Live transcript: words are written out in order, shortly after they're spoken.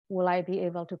Will I be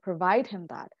able to provide him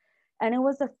that? And it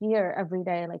was a fear every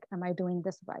day, like, am I doing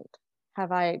this right?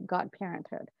 Have I got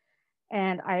parenthood?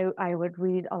 And I would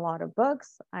read a lot of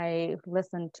books. I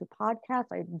listened to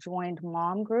podcasts. I joined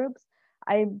mom groups.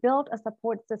 I built a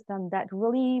support system that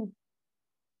really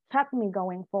kept me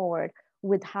going forward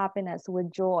with happiness,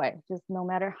 with joy. Just no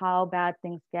matter how bad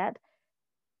things get,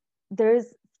 there's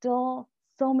still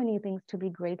so many things to be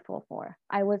grateful for.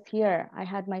 I was here. I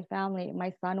had my family.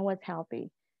 My son was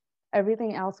healthy.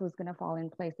 Everything else was going to fall in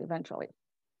place eventually.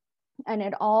 And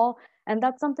it all, and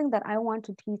that's something that I want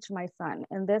to teach my son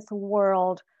in this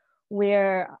world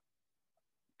where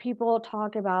people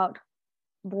talk about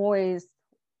boys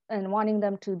and wanting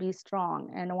them to be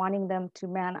strong and wanting them to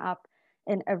man up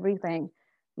in everything.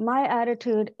 My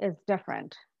attitude is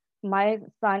different. My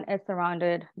son is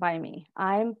surrounded by me.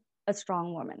 I'm a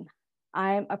strong woman.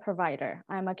 I'm a provider.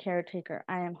 I'm a caretaker.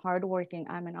 I am hardworking.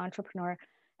 I'm an entrepreneur.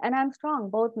 And I'm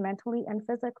strong, both mentally and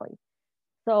physically.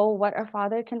 So, what a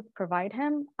father can provide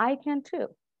him, I can too.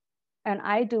 And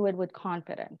I do it with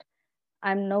confidence.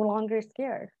 I'm no longer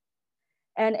scared.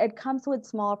 And it comes with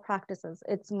small practices.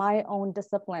 It's my own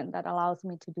discipline that allows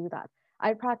me to do that.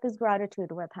 I practice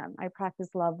gratitude with him, I practice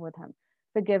love with him,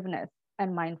 forgiveness,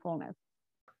 and mindfulness.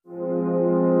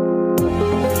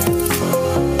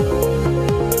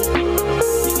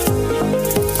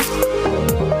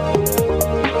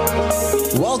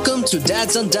 Welcome to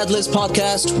Dads and Deadlifts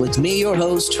podcast with me, your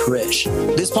host, Rish.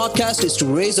 This podcast is to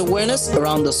raise awareness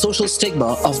around the social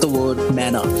stigma of the word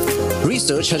man up.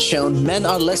 Research has shown men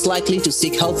are less likely to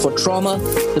seek help for trauma,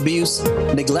 abuse,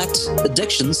 neglect,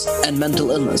 addictions, and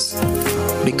mental illness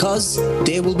because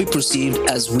they will be perceived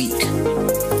as weak.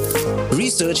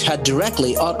 Research had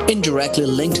directly or indirectly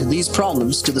linked these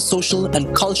problems to the social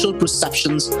and cultural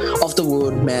perceptions of the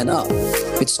word man up.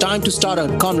 It's time to start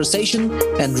a conversation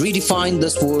and redefine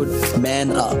this word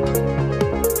man up.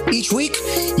 Each week,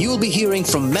 you will be hearing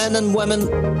from men and women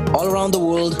all around the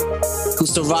world who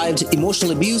survived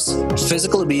emotional abuse,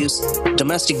 physical abuse,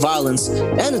 domestic violence,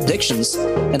 and addictions,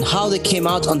 and how they came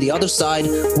out on the other side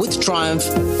with triumph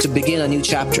to begin a new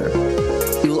chapter.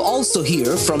 You will also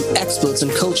hear from experts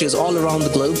and coaches all around the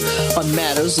globe on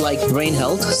matters like brain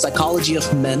health, psychology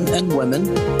of men and women,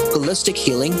 holistic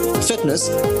healing, fitness,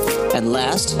 and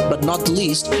last but not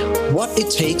least, what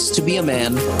it takes to be a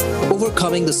man,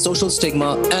 overcoming the social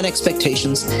stigma and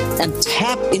expectations, and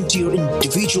tap into your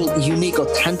individual unique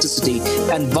authenticity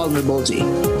and vulnerability.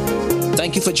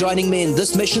 Thank you for joining me in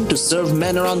this mission to serve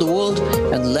men around the world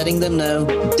and letting them know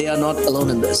they are not alone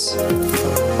in this.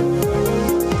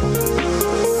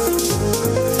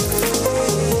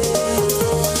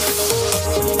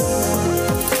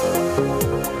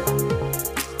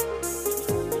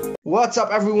 What's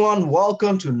up, everyone?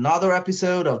 Welcome to another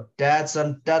episode of Dads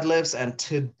and Deadlifts. And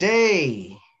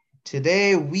today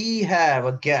we have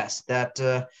a guest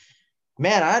that,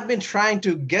 I've been trying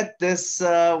to get this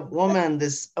woman,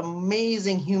 this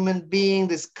amazing human being,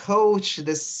 this coach,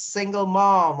 this single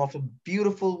mom of a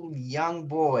beautiful young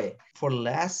boy for the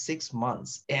last 6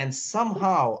 months. And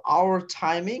somehow our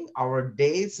timing, our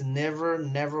dates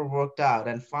never worked out.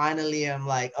 And finally, I'm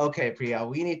like, okay, Priya,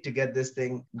 we need to get this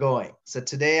thing going. So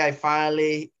today I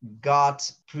finally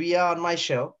got Priya on my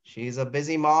show. She's a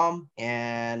busy mom,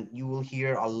 and you will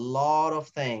hear a lot of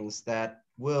things that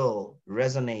will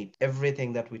resonate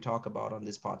everything that we talk about on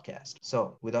this podcast.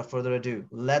 So without further ado,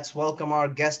 let's welcome our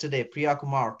guest today, Priya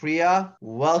Kumar. Priya,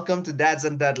 welcome to Dads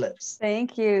and Deadlifts.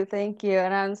 Thank you.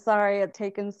 And I'm sorry it's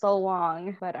taken so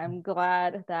long, but I'm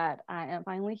glad that I am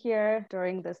finally here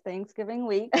during this Thanksgiving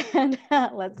week. And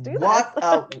let's do this.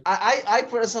 I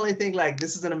personally think like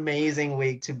this is an amazing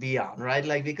week to be on, right?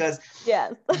 Like because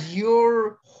yes,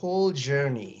 your whole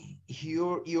journey,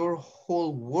 your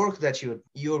whole work that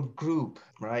your group,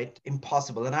 right?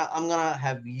 Impossible. And I'm gonna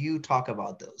have you talk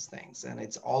about those things, and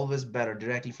it's always better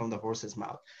directly from the horse's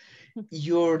mouth.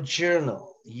 Your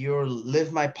journal, your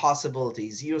Live My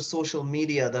Possibilities, your social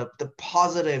media, the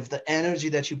positive, the energy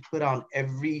that you put on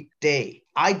every day.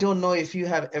 I don't know if you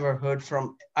have ever heard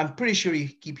from, I'm pretty sure you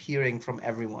keep hearing from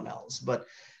everyone else, but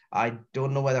I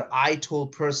don't know whether I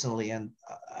told personally, and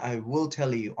I will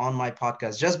tell you on my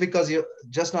podcast,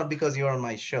 just not because you're on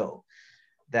my show,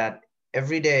 that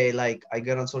every day, like I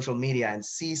get on social media and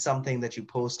see something that you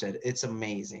posted, it's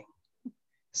amazing.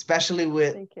 Especially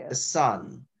with a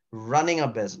son, running a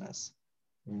business,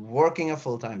 working a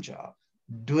full-time job,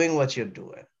 doing what you're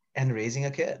doing, and raising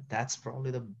a kid. That's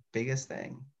probably the biggest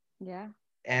thing. Yeah.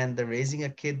 And they're raising a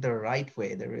kid the right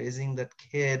way. They're raising that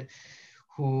kid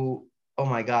who, oh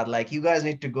my God, like you guys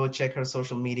need to go check her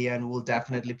social media, and we'll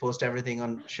definitely post everything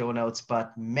on show notes.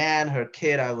 But man, her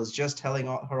kid, I was just telling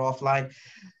her offline,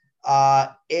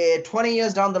 20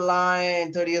 years down the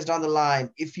line, 30 years down the line,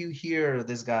 if you hear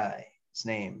this guy's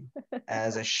name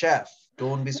as a chef,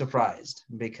 don't be surprised,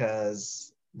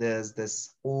 because there's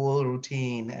this whole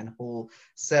routine and whole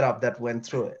setup that went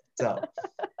through it. So,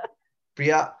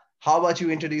 Priya, how about you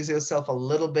introduce yourself a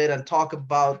little bit and talk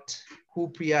about who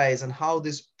Priya is and how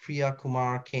this Priya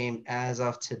Kumar came as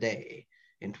of today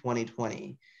in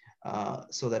 2020,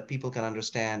 so that people can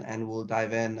understand, and we'll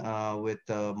dive in with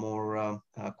more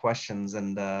questions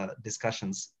and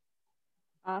discussions.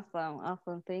 Awesome.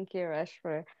 Awesome. Thank you, Rish,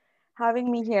 for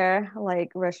having me here.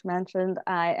 Like Rish mentioned,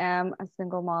 I am a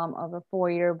single mom of a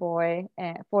 4-year-old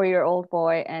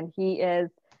boy, and he is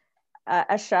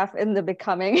a chef in the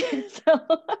becoming. So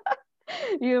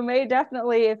you may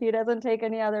definitely, if he doesn't take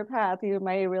any other path, you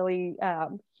may really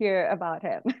hear about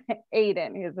him.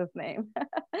 Aiden is his name.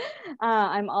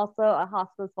 I'm also a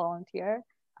hospice volunteer.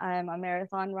 I'm a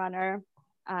marathon runner.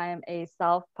 I'm a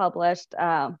self-published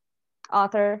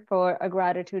author for a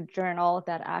gratitude journal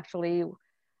that actually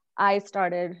I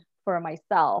started for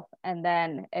myself, and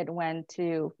then it went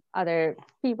to other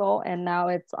people, and now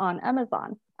it's on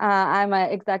Amazon. I'm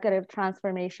an executive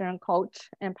transformation coach,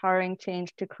 empowering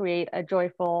change to create a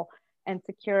joyful and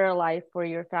secure life for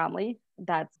your family.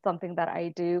 That's something that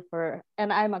I do for,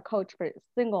 and I'm a coach for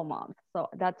single moms. So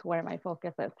that's where my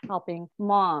focus is, helping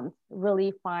moms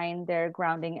really find their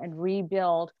grounding and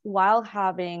rebuild while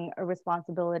having a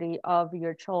responsibility of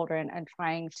your children and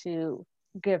trying to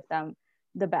give them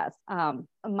the best.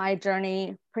 My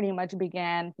journey pretty much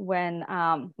began when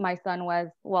my son was,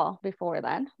 well, before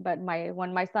then, but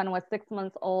when my son was 6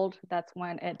 months old, that's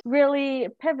when it really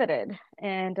pivoted.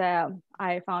 And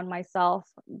I found myself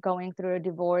going through a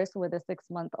divorce with a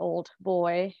 6-month-old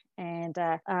boy, and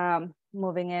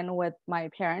moving in with my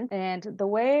parents. And the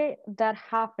way that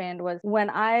happened was when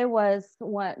I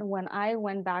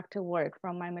went back to work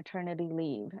from my maternity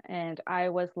leave, and I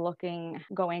was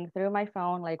going through my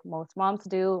phone like most moms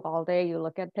do all day. You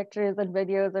look at pictures and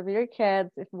videos of your kids,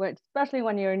 especially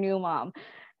when you're a new mom.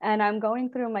 And I'm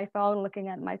going through my phone looking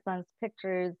at my son's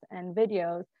pictures and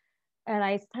videos, and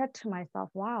I said to myself,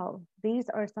 wow, these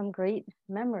are some great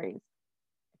memories,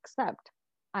 except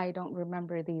I don't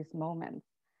remember these moments.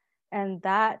 And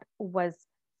that was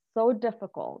so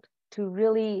difficult to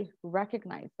really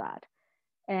recognize that.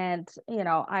 And,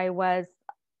 I was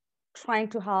trying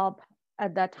to help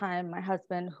at that time my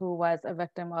husband, who was a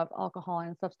victim of alcohol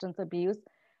and substance abuse.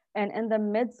 And in the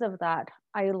midst of that,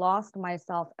 I lost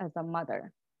myself as a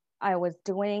mother. I was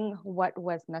doing what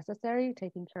was necessary,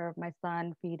 taking care of my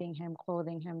son, feeding him,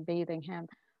 clothing him, bathing him,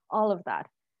 all of that.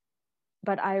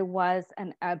 But I was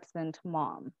an absent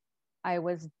mom. I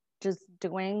was just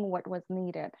doing what was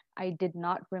needed. I did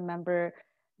not remember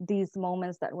these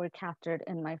moments that were captured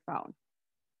in my phone.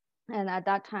 And at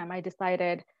that time, I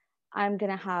decided I'm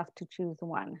going to have to choose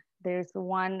one. There's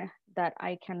one that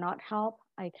I cannot help.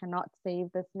 I cannot save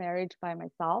this marriage by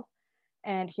myself.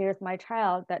 And here's my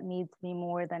child that needs me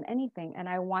more than anything. And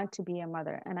I want to be a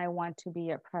mother, and I want to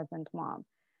be a present mom.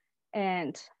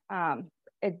 And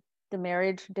it the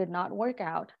marriage did not work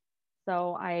out.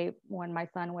 So when my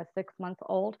son was 6 months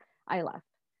old, I left.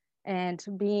 And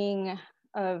being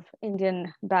of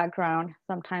Indian background,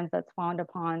 sometimes that's frowned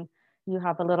upon. You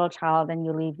have a little child and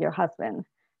you leave your husband.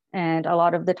 And a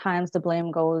lot of the times the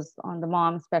blame goes on the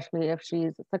mom, especially if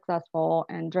she's successful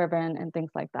and driven and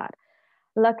things like that.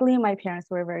 Luckily, my parents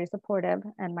were very supportive,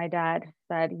 and my dad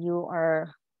said, you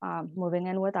are moving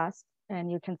in with us,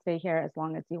 and you can stay here as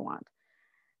long as you want.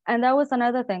 And that was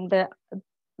another thing.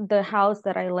 The house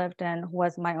that I lived in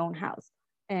was my own house.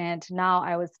 And now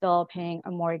I was still paying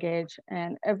a mortgage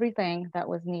and everything that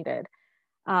was needed.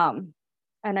 Um,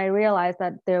 and I realized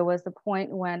that there was a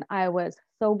point when I was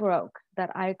so broke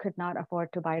that I could not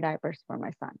afford to buy diapers for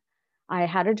my son. I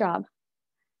had a job,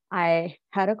 I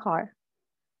had a car,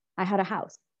 I had a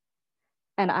house,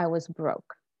 and I was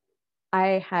broke.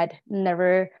 I had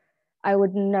never, I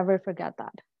would never forget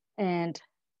that. And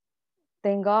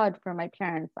thank God for my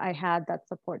parents, I had that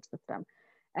support system.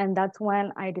 And that's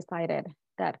when I decided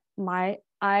that I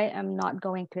am not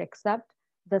going to accept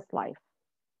this life.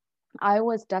 I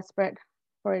was desperate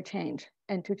for a change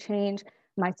and to change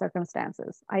my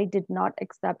circumstances. I did not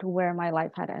accept where my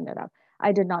life had ended up.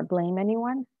 I did not blame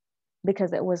anyone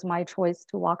because it was my choice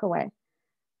to walk away,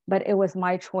 but it was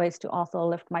my choice to also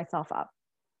lift myself up.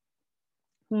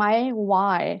 My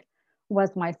why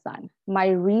was my son. My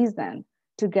reason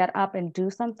to get up and do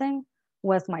something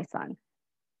was my son.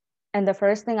 And the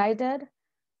first thing I did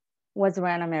was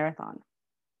ran a marathon.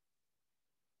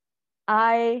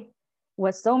 I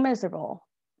was so miserable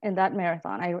in that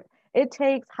marathon. It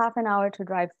takes half an hour to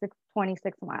drive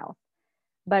 26 miles.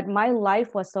 But my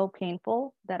life was so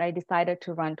painful that I decided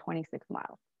to run 26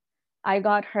 miles. I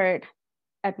got hurt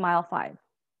at mile 5.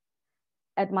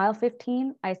 At mile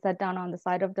 15, I sat down on the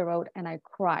side of the road and I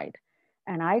cried.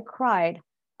 And I cried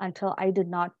until I did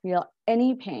not feel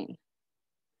any pain.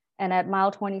 And at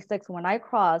mile 26, when I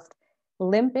crossed,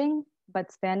 limping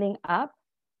but standing up,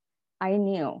 I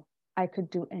knew I could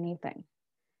do anything.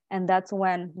 And that's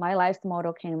when my life's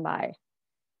motto came by.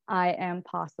 I am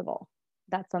possible.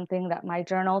 That's something that my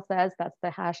journal says. That's the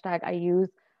hashtag I use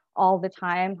all the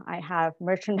time. I have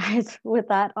merchandise with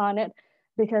that on it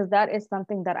because that is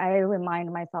something that I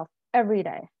remind myself every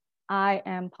day. I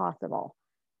am possible.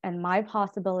 And my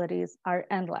possibilities are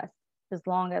endless as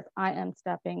long as I am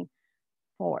stepping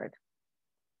forward.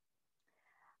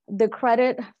 The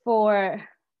credit for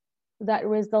that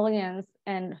resilience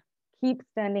and keep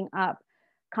standing up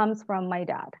comes from my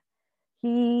dad.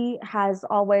 He has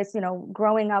always,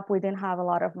 growing up, we didn't have a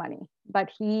lot of money, but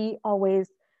he always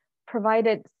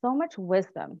provided so much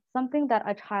wisdom, something that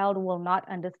a child will not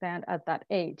understand at that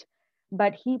age.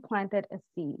 But he planted a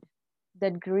seed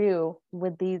that grew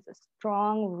with these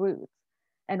strong roots.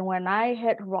 And when I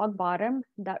hit rock bottom,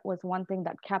 that was one thing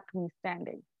that kept me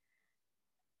standing.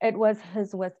 It was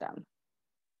his wisdom.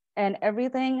 And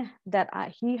everything that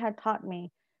he had taught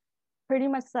me pretty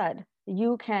much said,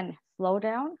 you can slow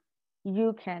down,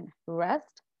 you can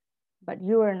rest, but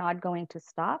you are not going to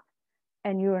stop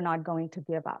and you are not going to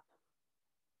give up.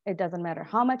 It doesn't matter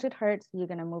how much it hurts, you're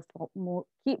going to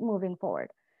keep moving forward.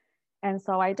 And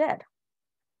so I did.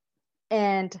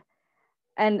 And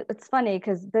it's funny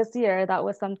because this year that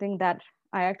was something that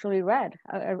I actually read.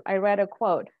 I read a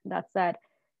quote that said,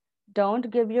 don't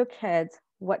give your kids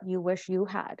what you wish you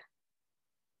had.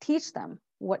 Teach them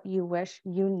what you wish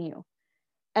you knew.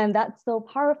 And that's so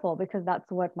powerful because that's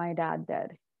what my dad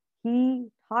did. He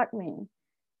taught me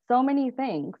so many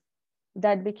things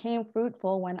that became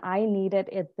fruitful when I needed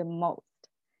it the most.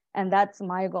 And that's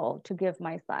my goal to give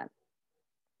my son.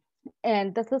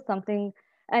 And this is something,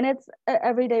 and it's an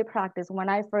everyday practice. When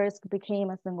I first became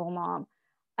a single mom,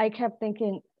 I kept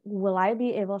thinking, will I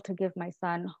be able to give my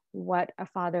son what a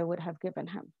father would have given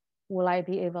him? Will I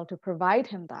be able to provide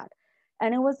him that?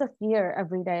 And it was a fear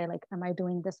every day, like, am I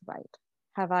doing this right?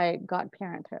 Have I got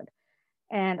parenthood?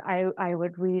 And I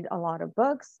would read a lot of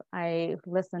books. I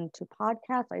listened to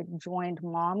podcasts. I joined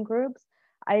mom groups.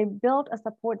 I built a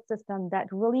support system that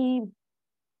really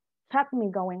kept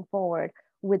me going forward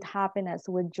with happiness,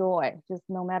 with joy. Just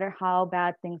no matter how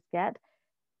bad things get,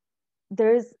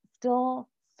 there's still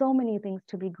so many things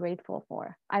to be grateful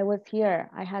for. I was here.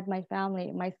 I had my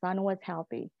family. My son was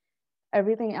healthy.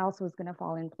 Everything else was going to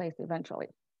fall in place eventually.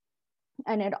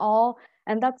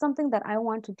 And that's something that I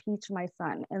want to teach my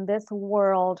son in this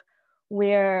world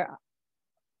where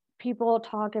people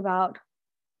talk about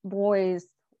boys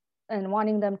and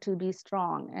wanting them to be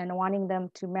strong and wanting them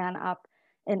to man up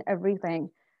in everything.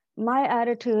 My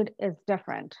attitude is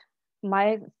different.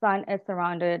 My son is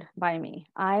surrounded by me.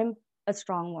 I'm a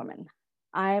strong woman.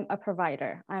 I'm a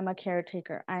provider. I'm a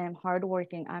caretaker. I am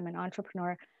hardworking. I'm an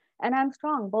entrepreneur. And I'm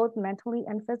strong, both mentally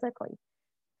and physically.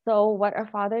 So what a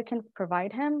father can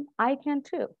provide him, I can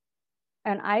too.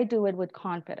 And I do it with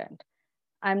confidence.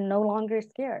 I'm no longer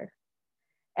scared.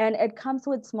 And it comes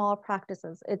with small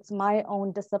practices. It's my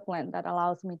own discipline that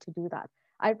allows me to do that.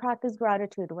 I practice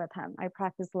gratitude with him. I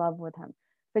practice love with him,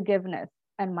 forgiveness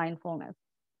and mindfulness.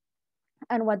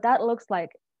 And what that looks like,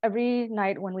 every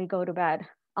night when we go to bed,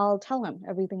 I'll tell him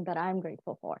everything that I'm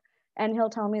grateful for. And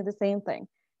he'll tell me the same thing.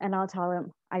 And I'll tell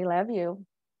him, I love you.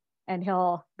 And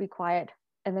he'll be quiet.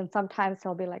 And then sometimes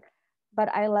he'll be like, but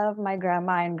I love my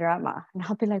grandma and grandma. And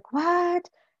I'll be like, what?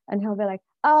 And he'll be like,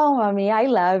 oh, mommy, I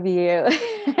love you.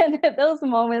 And those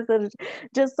moments are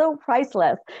just so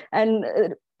priceless. And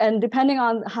depending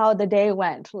on how the day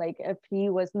went, like if he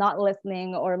was not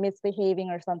listening or misbehaving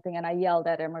or something, and I yelled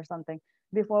at him or something,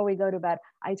 before we go to bed,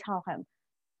 I tell him,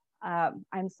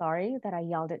 I'm sorry that I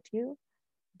yelled at you.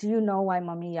 Do you know why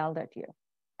mommy yelled at you?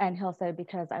 And he'll say,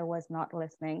 because I was not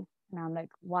listening. And I'm like,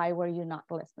 why were you not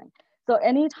listening? So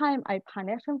anytime I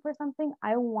punish him for something,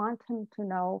 I want him to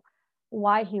know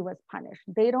why he was punished.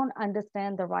 They don't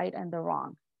understand the right and the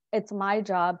wrong. It's my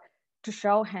job to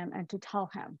show him and to tell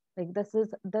him, like, this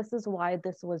is why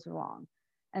this was wrong.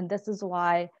 And this is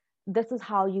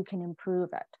how you can improve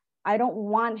it. I don't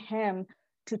want him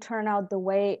to turn out the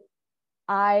way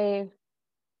I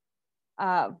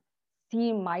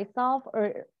see myself,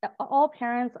 or all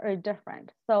parents are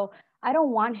different. So I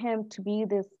don't want him to be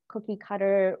this cookie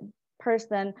cutter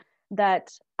person that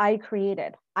I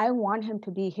created. I want him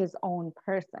to be his own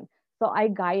person. So I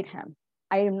guide him.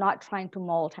 I am not trying to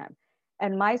mold him.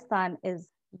 And my son is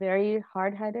very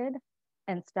hard-headed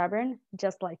and stubborn,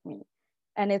 just like me.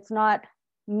 And it's not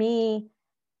me,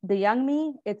 the young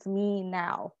me, it's me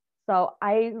now. So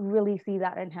I really see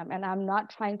that in him. And I'm not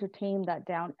trying to tame that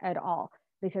down at all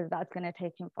because that's going to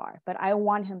take him far. But I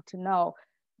want him to know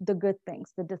the good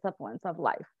things, the disciplines of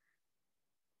life.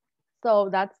 So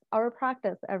that's our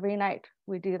practice every night.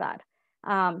 We do that.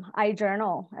 I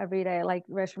journal every day, like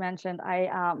Rish mentioned.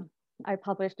 I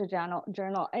published a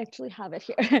journal. I actually have it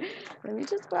here. Let me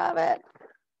just grab it.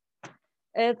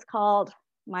 It's called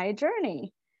My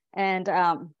Journey, and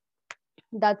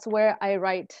that's where I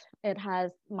write. It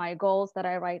has my goals that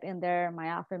I write in there, my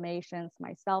affirmations,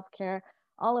 my self care,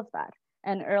 all of that.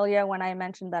 And earlier, when I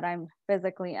mentioned that I'm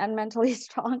physically and mentally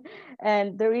strong,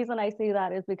 and the reason I say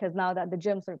that is because now that the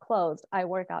gyms are closed, I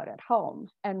work out at home,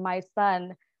 and my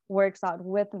son works out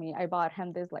with me. I bought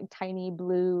him these like tiny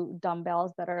blue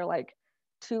dumbbells that are like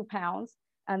 2 pounds.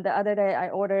 And the other day, I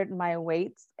ordered my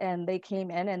weights, and they came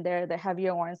in, and they're the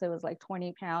heavier ones. It was like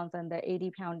 20 pounds, and the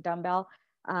 80-pound dumbbell.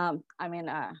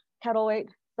 Kettle weight.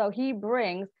 So he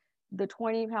brings the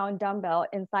 20-pound dumbbell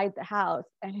inside the house,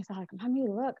 and he's like, "Mommy,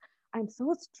 look, I'm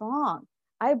so strong.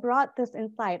 I brought this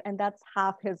inside," and that's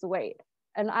half his weight.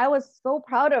 And I was so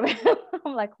proud of him.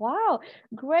 I'm like, wow,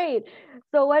 great.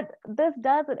 So what this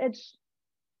does,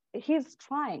 he's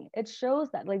trying. It shows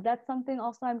that, like, that's something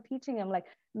also I'm teaching him. Like,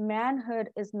 manhood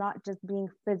is not just being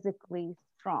physically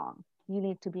strong. You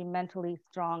need to be mentally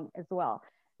strong as well.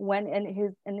 When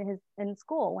in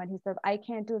school, when he says, "I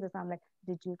can't do this," I'm like,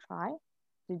 "Did you try?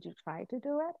 Did you try to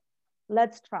do it?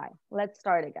 Let's try. Let's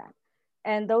start again."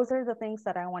 And those are the things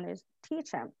that I want to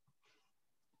teach him.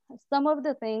 Some of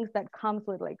the things that comes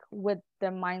with the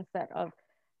mindset of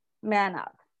man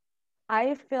up.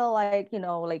 I feel like,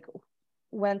 like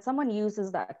when someone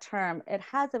uses that term, it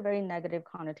has a very negative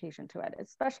connotation to it,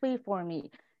 especially for me.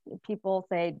 People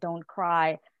say, "Don't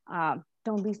cry,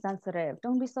 don't be sensitive,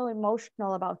 don't be so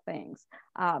emotional about things."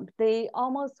 They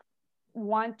almost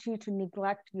want you to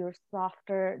neglect your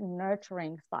softer,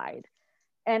 nurturing side.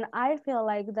 And I feel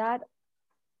like that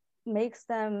makes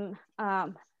them,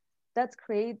 that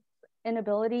creates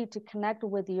inability to connect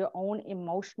with your own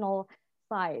emotional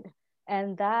side.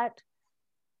 And that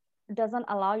doesn't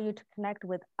allow you to connect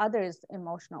with others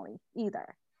emotionally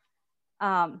either.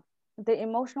 Um, the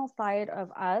emotional side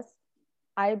of us,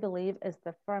 I believe, is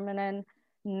the feminine,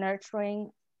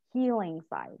 nurturing, healing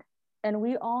side. And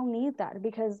we all need that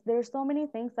because there's so many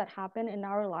things that happen in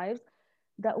our lives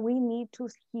that we need to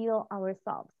heal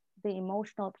ourselves. The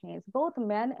emotional pains, both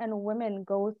men and women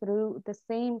go through the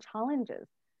same challenges,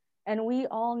 and we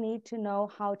all need to know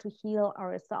how to heal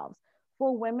ourselves.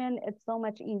 For women, it's so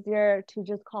much easier to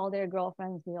just call their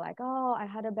girlfriends, be like, "Oh, I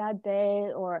had a bad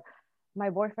day," or "My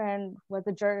boyfriend was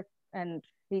a jerk and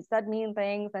he said mean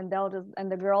things," and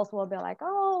the girls will be like,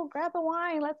 "Oh, grab a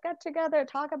wine, let's get together,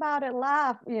 talk about it,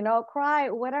 laugh,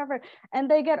 cry, whatever." And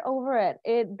they get over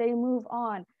they move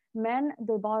on. Men,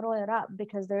 they bottle it up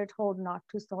because they're told not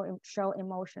to show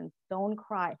emotions, don't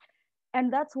cry.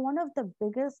 And that's one of the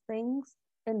biggest things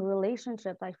in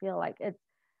relationships. I feel like it's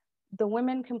the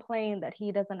women complain that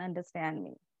he doesn't understand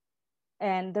me,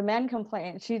 and the men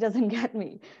complain she doesn't get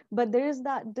me. But there's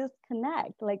that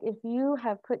disconnect. Like, if you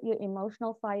have put your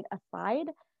emotional side aside,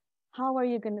 how are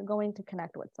you going to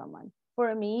connect with someone?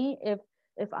 For me,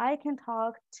 if I can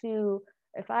talk to,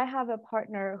 if I have a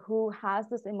partner who has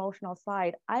this emotional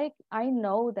side, I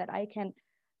know that I can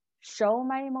show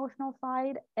my emotional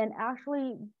side and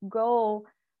actually go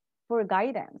for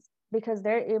guidance because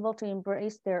they're able to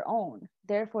embrace their own.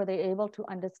 Therefore, they're able to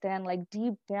understand, like,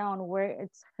 deep down where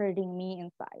it's hurting me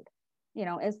inside.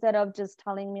 Instead of just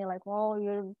telling me like, "Well,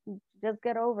 you just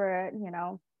get over it,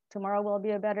 tomorrow will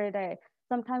be a better day."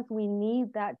 Sometimes we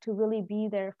need that to really be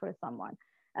there for someone.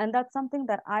 And that's something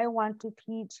that I want to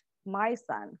teach my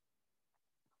son.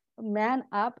 Man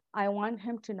up, I want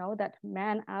him to know that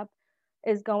man up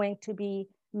is going to be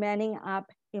manning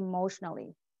up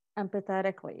emotionally,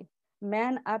 empathetically,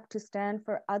 man up to stand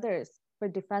for others, for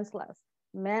defenseless,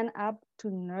 man up to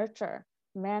nurture,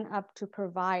 man up to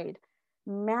provide,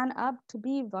 man up to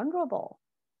be vulnerable,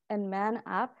 and man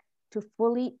up to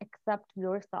fully accept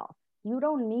yourself. You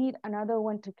don't need another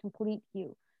one to complete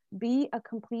you. Be a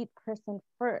complete person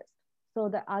first, so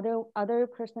the other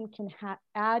person can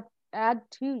add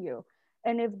to you.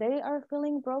 And if they are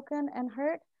feeling broken and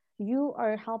hurt, you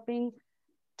are helping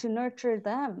to nurture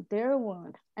them, their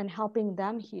wound, and helping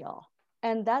them heal.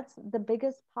 And that's the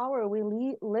biggest power.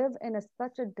 We live in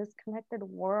such a disconnected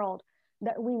world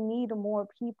that we need more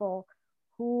people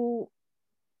who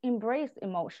embrace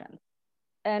emotions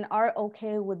and are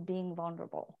okay with being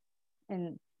vulnerable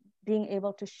and being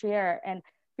able to share and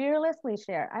fearlessly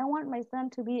share. I want my son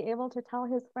to be able to tell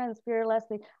his friends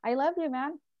fearlessly, I love you,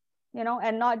 man,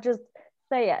 and not just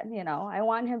say it. I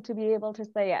want him to be able to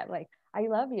say it, like, I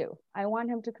love you. I want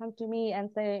him to come to me and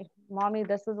say, Mommy,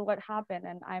 this is what happened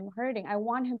and I'm hurting. I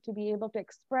want him to be able to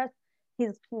express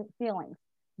his feelings,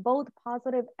 both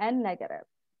positive and negative.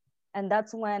 And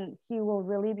that's when he will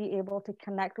really be able to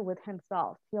connect with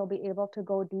himself. He'll be able to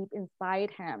go deep inside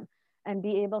him and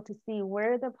be able to see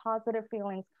where the positive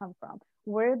feelings come from,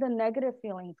 where the negative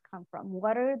feelings come from,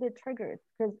 what are the triggers.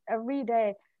 Because every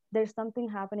day there's something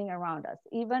happening around us.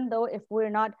 Even though if we're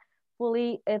not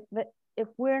fully, if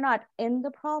we're not in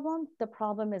the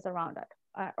problem is around it.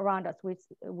 Around us,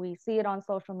 we see it on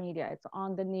social media. It's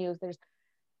on the news.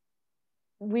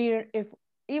 If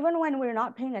even when we're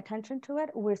not paying attention to it,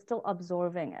 we're still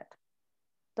absorbing it.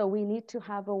 So we need to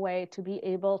have a way to be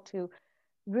able to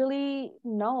really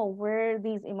know where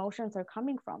these emotions are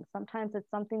coming from. Sometimes it's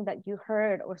something that you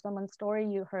heard, or someone's story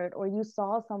you heard, or you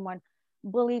saw someone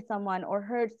bully someone or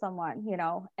hurt someone,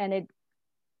 and it,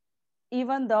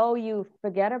 even though you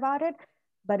forget about it,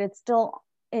 but it's still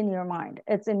in your mind,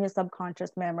 it's in your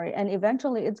subconscious memory, and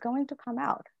eventually it's going to come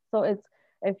out. So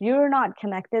if you're not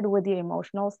connected with the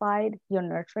emotional side, your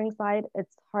nurturing side,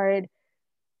 it's hard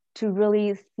to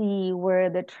really see where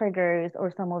the triggers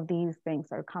or some of these things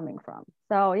are coming from.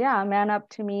 So yeah, man up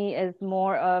to me is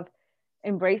more of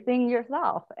embracing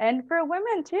yourself. And for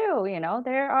women too,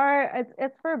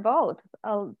 it's for both.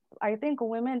 I think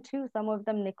women too, some of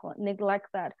them neglect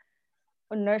that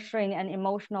nurturing and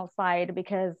emotional side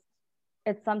because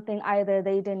it's something either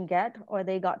they didn't get or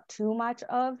they got too much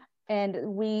of. And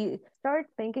we start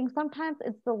thinking, sometimes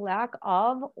it's the lack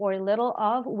of or little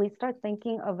of, we start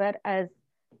thinking of it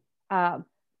uh,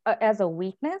 as a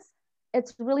weakness.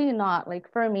 It's really not.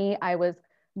 Like for me, I was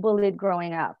bullied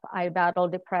growing up. I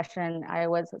battled depression. I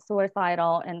was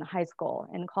suicidal in high school.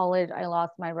 In college, I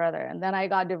lost my brother, and then I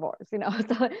got divorced.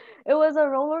 So it was a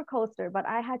roller coaster. But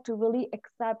I had to really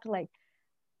accept, like,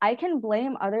 I can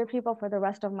blame other people for the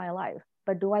rest of my life,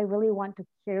 but do I really want to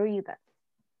carry this?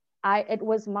 It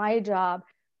was my job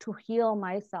to heal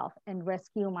myself and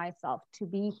rescue myself, to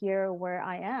be here where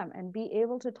I am and be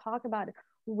able to talk about it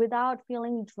without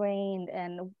feeling drained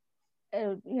and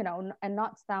and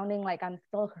not sounding like I'm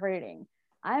still hurting.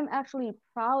 I'm actually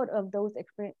proud of those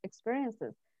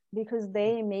experiences because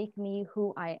they make me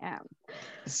who I am.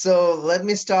 So let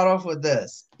me start off with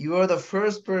this. You are the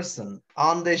first person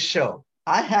on this show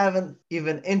I haven't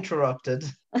even interrupted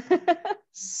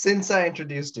since I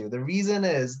introduced you. The reason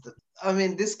is,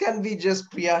 this can be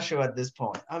just Priya show at this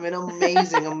point.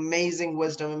 Amazing, amazing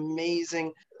wisdom,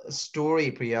 amazing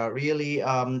story, Priya. Really,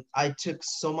 I took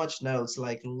so much notes.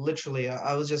 Like literally,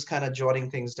 I was just kind of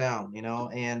jotting things down,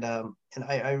 and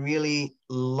I really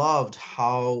loved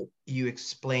how you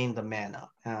explained the mana.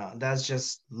 That's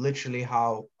just literally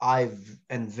how I've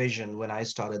envisioned when I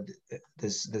started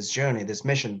this journey, this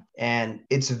mission. And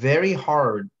it's very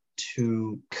hard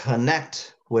to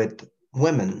connect with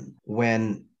women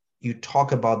when you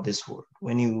talk about this word,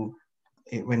 when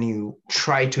you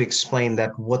try to explain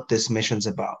that what this mission's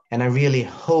about. And I really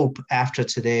hope after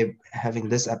today having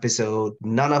this episode,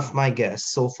 none of my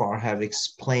guests so far have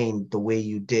explained the way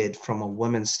you did from a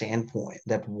woman's standpoint,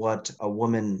 that what a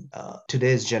woman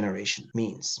today's generation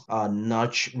means,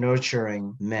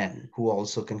 nurturing men who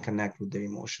also can connect with their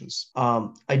emotions.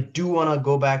 I do want to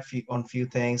go back on few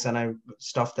things and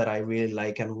stuff that I really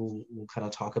like, and we'll kind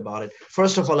of talk about it.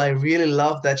 First of all, I really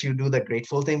love that you do the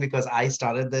grateful thing, because I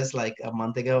started this like a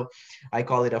month ago. I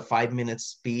call it a 5-minute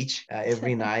speech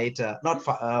every night. Not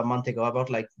a month ago, about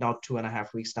like now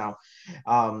 2.5 weeks now.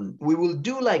 We will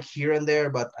do like here and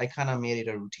there, but I kind of made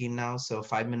it a routine now. So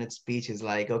 5-minute speech is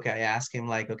like, okay, I ask him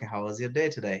like, okay, how was your day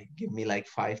today? Give me like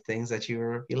 5 things that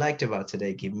you liked about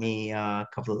today. Give me a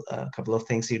couple of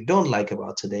things you don't like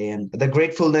about today. And the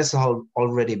gratefulness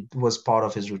already was part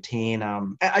of his routine.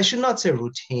 I should not say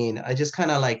routine. I just kind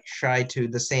of like try to,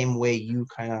 the same way you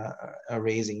kind of are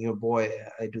raising your boy,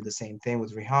 I do the same thing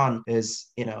with Rihan. Is,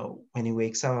 when he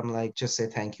wakes up, I'm like, just say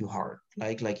thank you heart.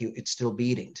 Like you, it's still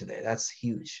beating today. That's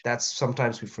huge. That's,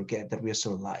 sometimes we forget that we are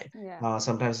still alive. Yeah.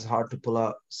 Sometimes it's hard to pull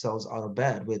ourselves out of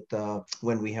bed with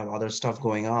when we have other stuff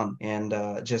going on, and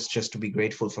just to be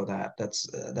grateful for that.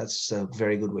 That's a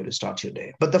very good way to start your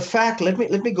day. But the fact, let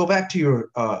me go back to your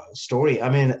story.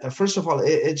 First of all,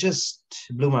 it just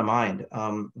blew my mind,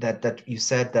 that you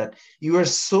said that you were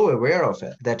so aware of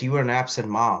it, that you were an absent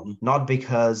mom, not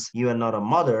because you are not a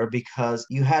mother, because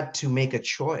you had to make a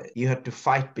choice. You had to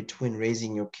fight between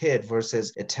raising your kid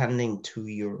versus attending to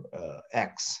your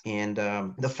ex. And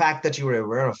the fact that you were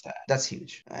aware of that, that's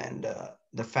huge. And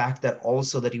the fact that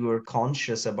also that you were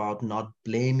conscious about not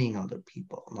blaming other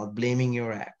people, not blaming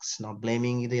your ex, not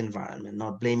blaming the environment,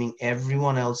 not blaming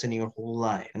everyone else in your whole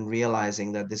life, and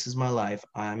realizing that this is my life,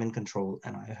 I am in control,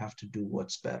 and I have to do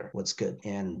what's better, what's good,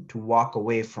 and to walk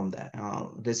away from that.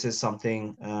 This is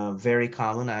something very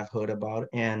common I've heard about,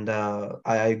 and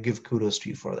I give kudos to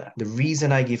you for that. The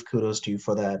reason I give kudos to you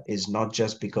for that is not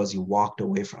just because you walked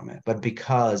away from it, but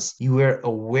because you were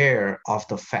aware of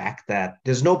the fact that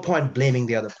there's no point blaming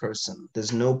the other person.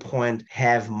 There's no point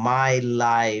have my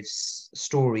life's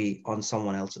story on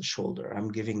someone else's shoulder.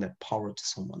 I'm giving that power to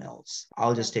someone else.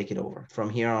 I'll just take it over.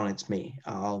 From here on, it's me.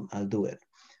 I'll do it.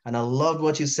 And I loved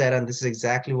what you said, and this is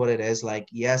exactly what it is. Like,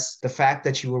 yes, the fact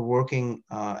that you were working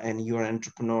and you're an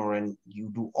entrepreneur and you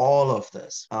do all of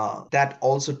this, that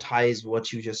also ties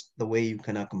what you just, the way you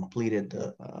kind of completed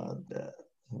the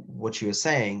what you're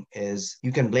saying is you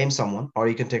can blame someone or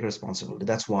you can take responsibility.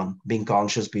 That's one, being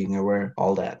conscious, being aware,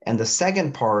 all that. And the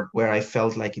second part where I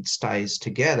felt like it ties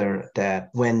together, that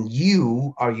when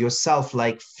you are yourself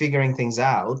like figuring things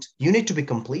out, you need to be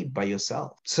complete by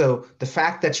yourself. So the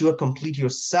fact that you are complete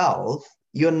yourself,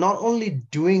 you're not only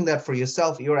doing that for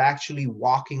yourself, you're actually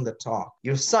walking the talk.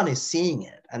 Your son is seeing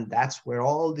it. And that's where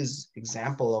all this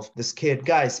example of this kid,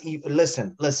 guys,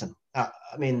 listen. I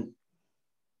mean,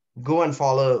 go and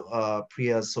follow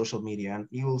Priya's social media and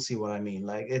you will see what I mean.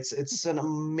 Like it's an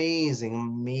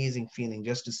amazing feeling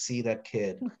just to see that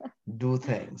kid do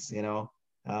things, you know.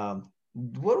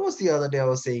 What was the other day I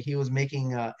was saying? He was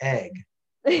making an egg,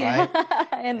 right?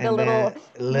 And the And then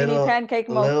little mini pancake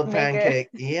little maker. pancake,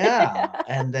 yeah.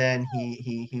 And then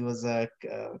he was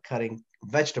cutting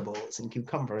vegetables and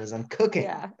cucumbers and cooking.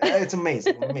 Yeah. It's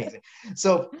amazing.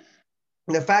 So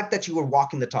the fact that you were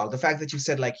walking the talk, the fact that you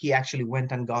said like he actually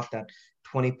went and got that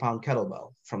 20-pound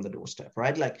kettlebell from the doorstep,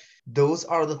 right? Like those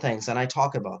are the things. And I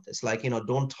talk about this, like, you know,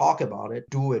 don't talk about it,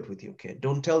 do it with your kid.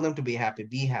 Don't tell them to be happy.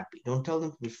 Don't tell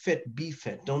them to be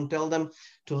fit. Don't tell them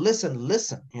to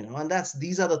listen, you know. And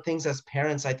these are the things as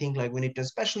parents, I think like we need to,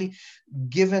 especially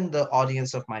given the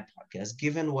audience of my podcast,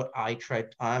 given what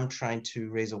I'm trying to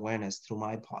raise awareness through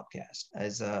my podcast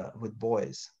as with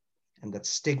boys and that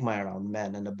stigma around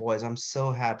men and the boys. I'm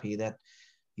so happy that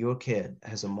your kid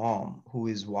has a mom who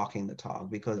is walking the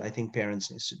talk, because I think parents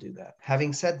needs to do that.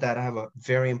 Having said that, I have a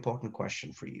very important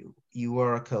question for you. You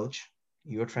are a coach.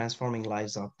 You're transforming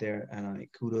lives out there, and I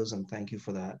kudos and thank you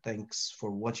for that. Thanks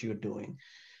for what you're doing.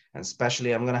 And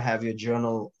especially, I'm gonna have your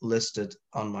journal listed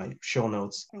on my show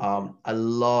notes. I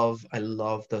love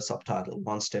the subtitle,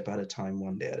 one step at a time,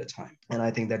 one day at a time. And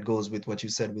I think that goes with what you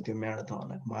said with your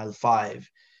marathon at mile 5.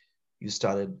 You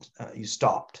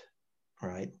stopped,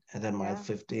 right? And then mile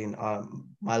 15,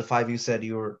 mile 5, you said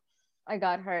I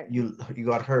got hurt. you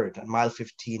got hurt. And mile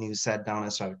 15, you sat down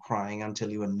and started crying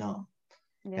until you were numb.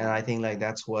 And Yeah. I think like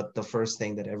that's what the first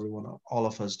thing that all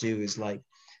of us do is like,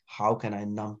 how can I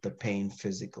numb the pain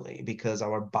physically? Because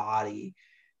our body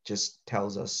just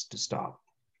tells us to stop.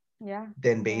 Yeah.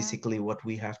 Then basically what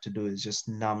we have to do is just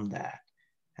numb that,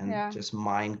 and Yeah. just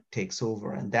mind takes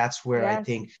over. And that's where I Yes.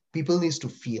 think people needs to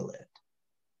feel it,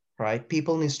 right?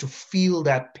 People needs to feel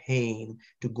that pain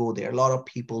to go there. A lot of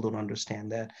people don't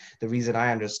understand that. The reason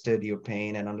I understood your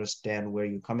pain and understand where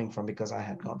you're coming from, because I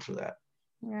had gone through that.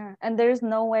 Yeah. And there's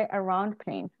no way around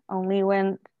pain. Only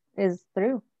when is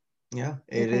through. Yeah,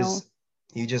 You it can all, is.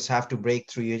 You just have to break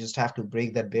through. You just have to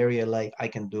break that barrier. Like, I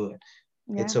can do it.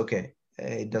 yeah. It's okay.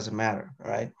 It doesn't matter,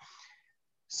 right?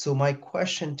 So my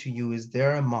question to you is,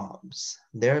 there are moms,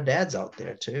 there are dads out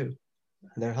there too.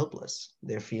 They're helpless.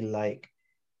 They feel like,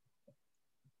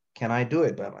 can I do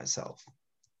it by myself?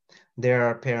 There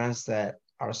are parents that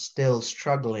are still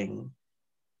struggling,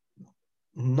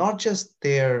 not just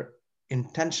they're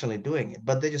intentionally doing it,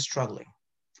 but they're just struggling,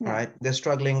 Yeah. right? They're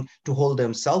struggling to hold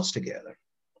themselves together,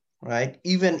 right?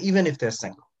 Even if they're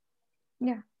single.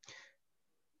 Yeah.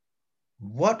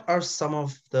 What are some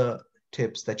of the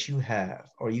tips that you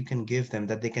have or you can give them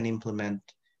that they can implement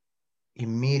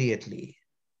immediately,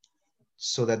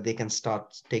 so that they can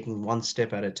start taking one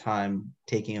step at a time,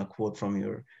 taking a quote from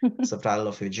your subtitle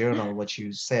of your journal, what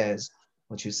you say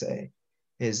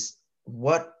is,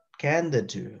 what can they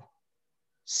do,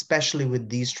 especially with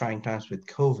these trying times with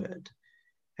COVID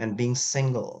and being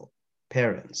single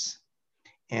parents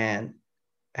and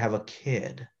have a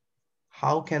kid?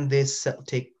 How can they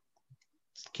take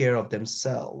care of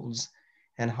themselves,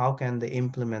 and how can they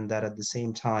implement that at the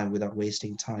same time without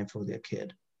wasting time for their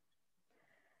kid?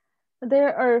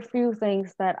 There are a few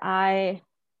things that I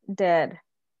did.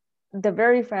 The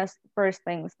very first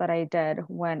things that I did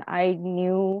when I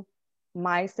knew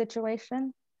my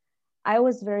situation, I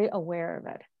was very aware of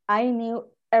it. I knew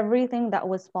everything that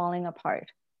was falling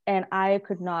apart, and I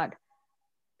could not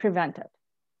prevent it.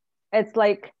 It's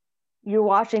like you're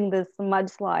watching this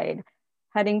mudslide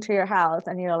heading to your house,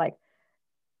 and you're like,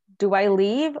 do I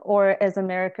leave, or is a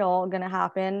miracle gonna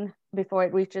happen before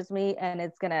it reaches me and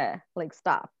it's gonna like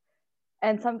stop?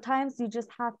 And sometimes you just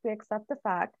have to accept the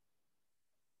fact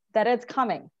that it's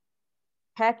coming.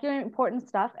 Pack your important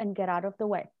stuff and get out of the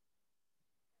way.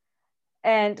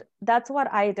 And that's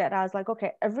what I did. I was like,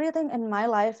 okay, everything in my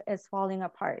life is falling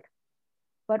apart.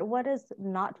 But what is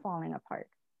not falling apart?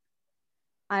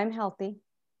 I'm healthy.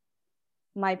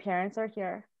 My parents are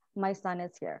here. My son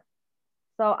is here.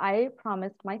 So I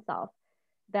promised myself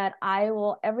that I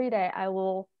will, every day, I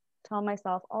will tell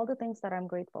myself all the things that I'm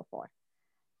grateful for.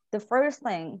 The first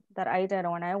thing that I did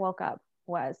when I woke up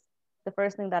was, the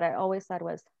first thing that I always said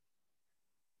was,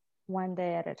 one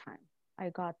day at a time. I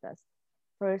got this.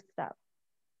 First step.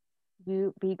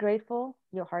 You be grateful.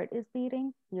 Your heart is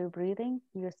beating. You're breathing.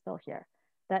 You're still here.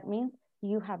 That means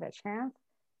you have a chance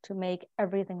to make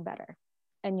everything better.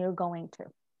 And you're going to.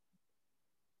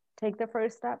 Take the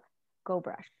first step. Go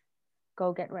brush.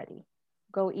 Go get ready.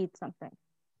 Go eat something.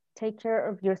 Take care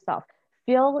of yourself.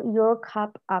 Fill your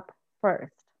cup up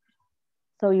first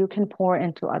so you can pour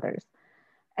into others.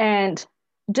 And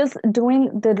just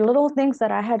doing the little things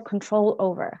that I had control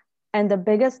over. And the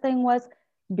biggest thing was,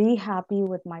 be happy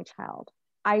with my child.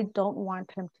 I don't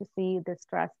want him to see the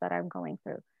stress that I'm going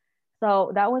through.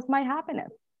 So that was my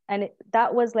happiness. And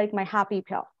that was like my happy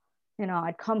pill. You know,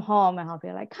 I'd come home and I'll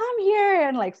be like, come here,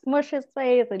 and like smush his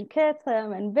face and kiss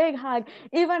him and big hug.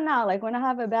 Even now, like when I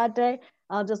have a bad day,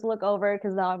 I'll just look over,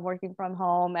 because now I'm working from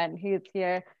home and he's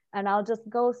here, and I'll just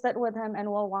go sit with him and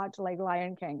we'll watch like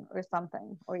Lion King or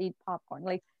something, or eat popcorn.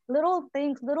 Like little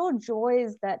things, little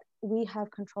joys that we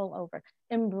have control over.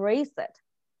 Embrace it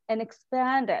and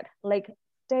expand it. Like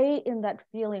stay in that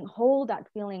feeling, hold that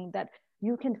feeling that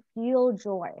you can feel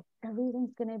joy.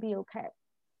 Everything's gonna be okay.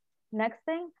 Next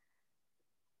thing,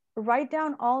 write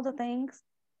down all the things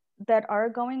that are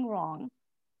going wrong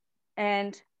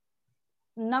and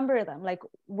number them. Like,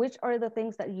 which are the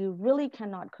things that you really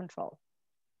cannot control?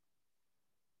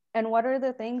 And what are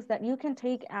the things that you can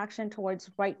take action towards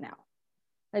right now?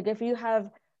 Like if you have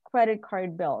credit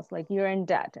card bills, like you're in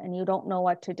debt and you don't know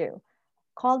what to do,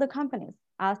 call the companies,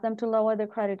 ask them to lower the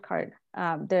credit card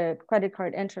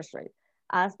interest rate.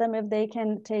 Ask them if they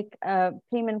can take a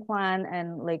payment plan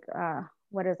and like,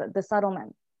 the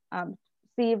settlement.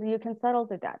 See if you can settle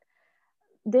the debt.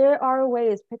 There are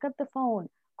ways. Pick up the phone,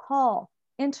 call,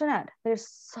 internet. There's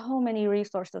so many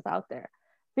resources out there.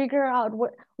 Figure out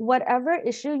whatever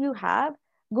issue you have,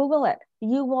 Google it.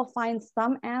 You will find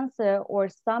some answer or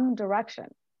some direction.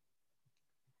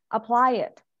 Apply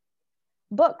it.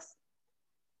 Books.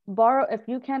 Borrow. If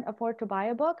you can't afford to buy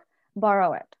a book,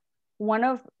 borrow it. One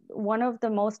of the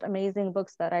most amazing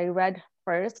books that I read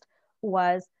first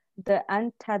was The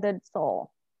Untethered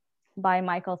Soul by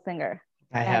Michael Singer.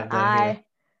 I have that here.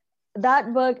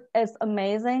 That book is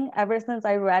amazing. Ever since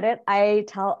I read it, I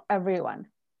tell everyone,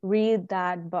 read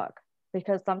that book,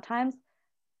 because sometimes,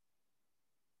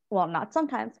 well, not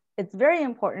sometimes, it's very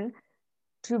important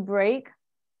to break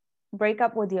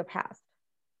up with your past.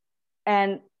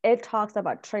 And it talks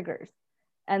about triggers.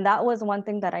 And that was one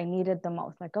thing that I needed the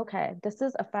most. Like, okay, this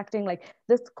is affecting, like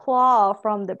this claw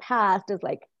from the past is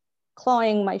like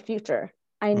clawing my future.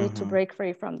 I need to break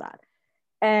free from that.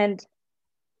 And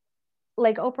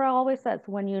like Oprah always says,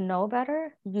 when you know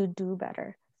better, you do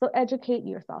better. So educate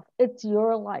yourself. It's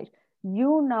your life.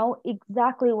 You know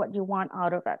exactly what you want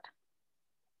out of it.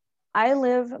 I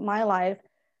live my life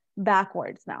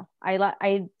backwards now.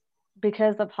 I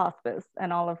because of hospice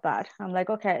and all of that. I'm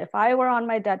like, okay, if I were on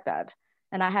my deathbed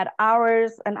and I had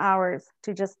hours and hours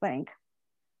to just think,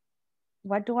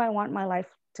 what do I want my life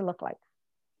to look like?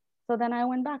 So then I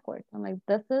went backwards. I'm like,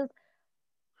 this is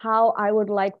how I would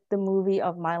like the movie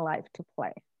of my life to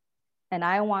play. And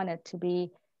I want it to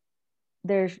be,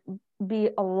 there's be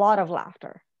a lot of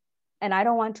laughter. And I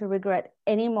don't want to regret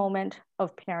any moment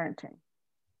of parenting.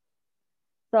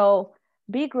 So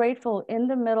be grateful in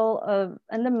the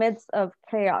midst of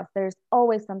chaos. There's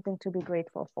always something to be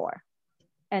grateful for.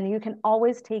 And you can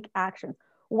always take action.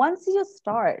 Once you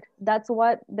start, that's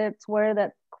where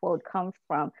that quote comes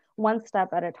from. One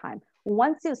step at a time.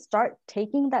 Once you start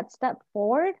taking that step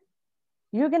forward,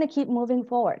 you're going to keep moving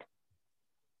forward.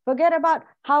 Forget about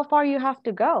how far you have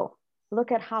to go.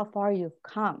 Look at how far you've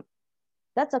come.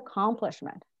 That's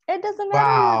accomplishment. It doesn't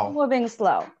matter if you're moving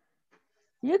slow.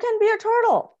 You can be a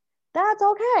turtle. That's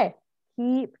okay.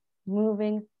 Keep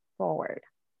moving forward.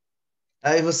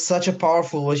 It was such a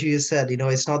powerful what you said.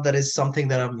 It's not that it's something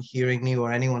that I'm hearing new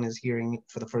or anyone is hearing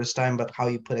for the first time, but how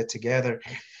you put it together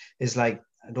is like,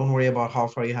 don't worry about how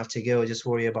far you have to go, just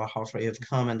worry about how far you have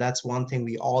come. And that's one thing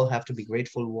we all have to be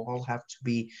grateful. We all have to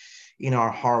be in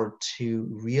our heart to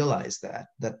realize that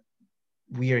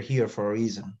we are here for a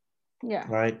reason, Yeah.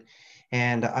 right?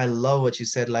 And I love what you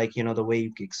said, like, the way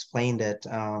you explained it.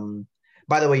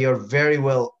 By the way, you're very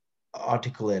well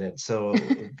articulated, so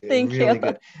Thank you. really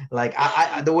good. Like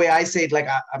the way I say it, like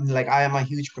I'm like I am a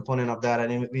huge proponent of that,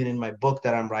 and even in my book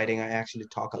that I'm writing, I actually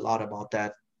talk a lot about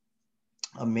that.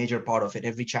 A major part of it,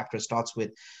 every chapter starts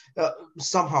with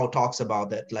somehow talks about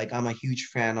that. Like, I'm a huge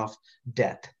fan of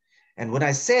death, and when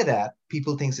I say that,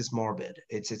 people thinks it's morbid.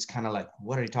 It's kind of like,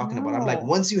 what are you talking about? I'm like, No,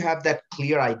 once you have that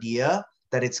clear idea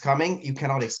that it's coming, you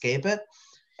cannot escape it.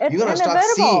 it's You're gonna start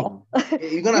seeing.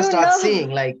 inevitable. You're gonna You start know, seeing,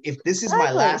 like, if this is my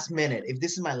exactly. last minute, if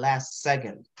this is my last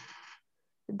second,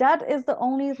 That is the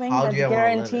only thing how do that's you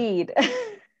want to live it?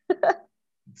 guaranteed.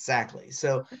 Exactly.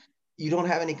 So you don't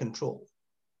have any control.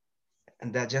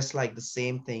 And that, just like the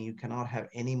same thing, you cannot have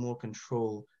any more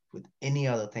control with any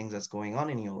other things that's going on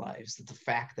in your lives. The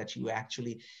fact that you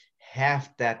actually have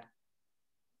that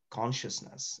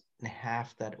consciousness and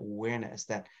have that awareness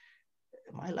that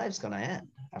my life's gonna end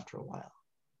after a while.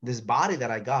 This body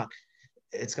that I got,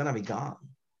 it's gonna be gone.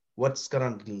 What's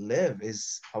gonna live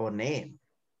is our name,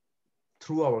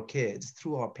 through our kids,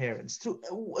 through our parents, through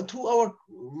our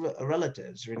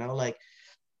relatives, like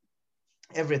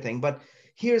everything. But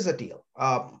here's the deal.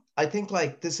 I think,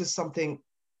 like, this is something.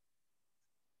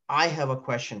 I have a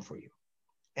question for you,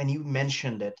 and you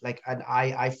mentioned it, like, and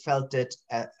I felt it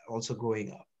also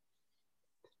growing up.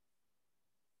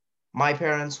 My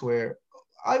parents were,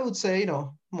 I would say,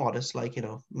 modest, like,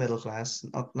 middle class,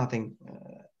 nothing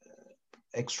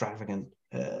extravagant,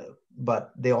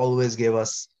 but they always gave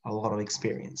us a lot of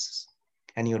experiences,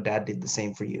 and your dad did the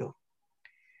same for you.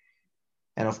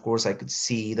 And of course, I could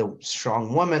see the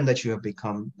strong woman that you have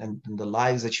become, and the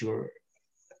lives that you're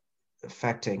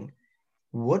affecting.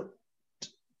 What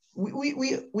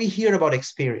we hear about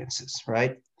experiences,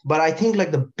 right? But I think,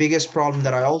 like, the biggest problem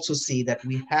that I also see, that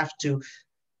we have to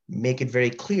make it very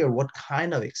clear what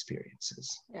kind of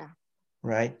experiences, Yeah.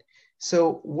 right?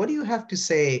 So what do you have to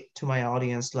say to my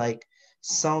audience, like,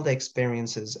 some of the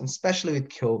experiences, and especially with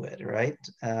COVID, right?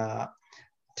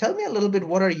 Tell me a little bit,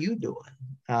 what are you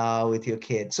doing with your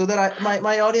kid, so that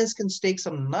my audience can take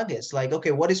some nuggets, like,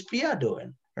 okay, what is Priya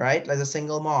doing, right, as a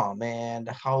single mom, and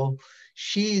how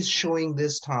she's showing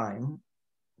this time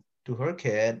to her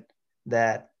kid,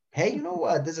 that, hey, you know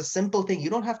what, there's a simple thing. You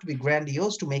don't have to be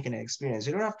grandiose to make an experience.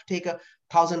 You don't have to take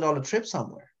 $1,000 trip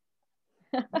somewhere.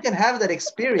 You can have that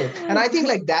experience. And I think,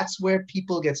 like, that's where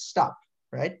people get stuck,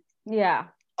 right? Yeah.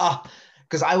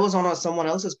 Because I was on someone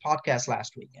else's podcast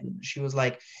last week, and she was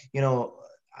like, you know,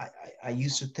 I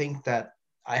used to think that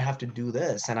I have to do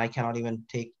this, and I cannot even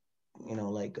take,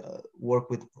 like, work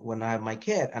with when I have my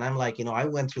kid. And I'm like, I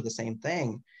went through the same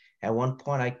thing. At one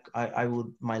point, I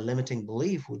would, my limiting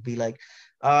belief would be like,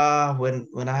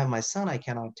 when I have my son, I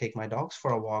cannot take my dogs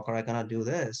for a walk, or I cannot do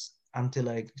this, until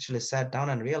I actually sat down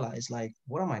and realized, like,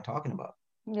 what am I talking about?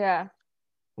 Yeah.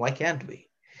 Why can't we?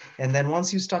 And then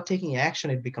once you start taking action,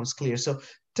 it becomes clear. So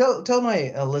tell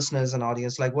my listeners and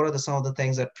audience, like, what are some of the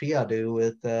things that Priya do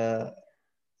with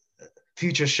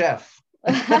future chef?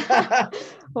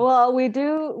 Well, we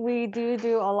do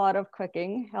a lot of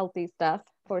cooking, healthy stuff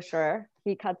for sure.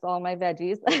 He cuts all my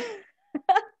veggies.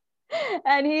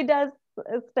 And he does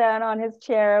stand on his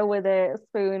chair with a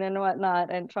spoon and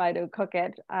whatnot and try to cook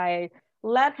it. I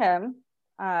let him,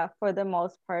 for the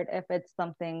most part, if it's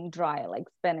something dry like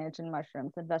spinach and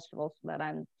mushrooms and vegetables that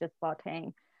I'm just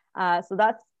sauteing. So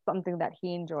that's something that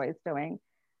he enjoys doing.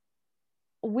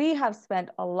 We have spent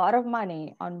a lot of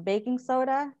money on baking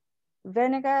soda,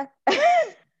 vinegar,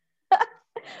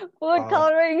 food Wow.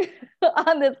 coloring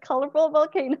on these colorful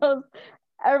volcanoes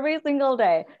every single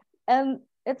day. And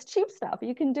it's cheap stuff.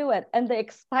 You can do it. And the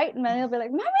excitement, he'll be like,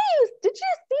 Mommy, did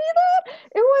you see that?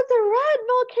 It was a red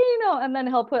volcano. And then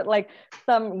he'll put like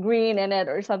some green in it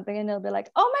or something. And he'll be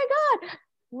like, oh my God,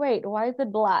 wait, why is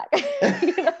it black?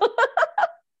 You know?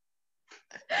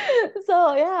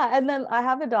 So yeah, and then I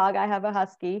have a dog. I have a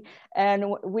husky,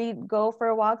 and we go for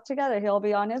a walk together. He'll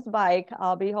be on his bike,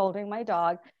 I'll be holding my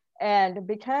dog. And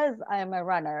because I'm a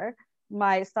runner,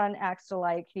 my son acts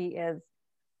like he is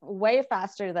way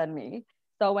faster than me.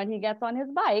 So when he gets on his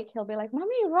bike, he'll be like,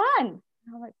 Mommy, run.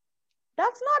 And I'm like,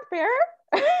 that's not fair.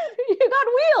 You got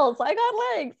wheels, I got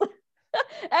legs.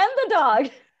 And the dog.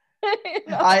 You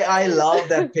know? I love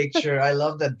that picture. I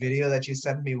love that video that you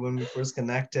sent me when we first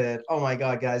connected. Oh my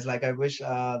God, guys! Like I wish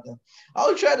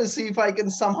I'll try to see if I can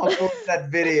somehow post that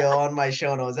video on my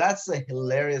show notes. That's a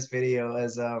hilarious video.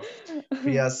 As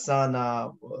Priya's son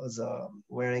was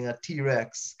wearing a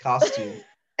T-Rex costume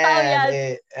Oh and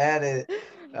yes.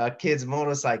 a kid's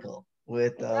motorcycle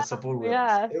with Yeah, support wheels.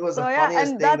 yeah. It was So the yeah, funniest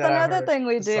and thing that's that I another heard thing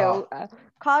we saw. do.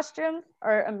 Costumes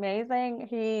are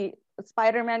amazing.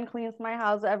 Spider-Man cleans my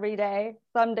house every day.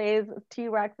 Some days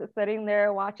T-Rex is sitting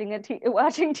there watching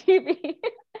TV.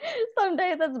 Some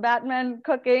days it's Batman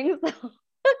cooking. So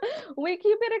we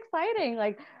keep it exciting.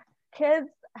 Like kids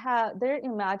have their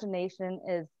imagination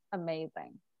is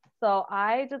amazing. So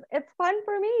it's fun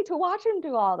for me to watch him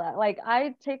do all that. Like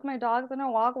I take my dogs on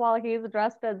a walk while he's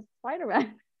dressed as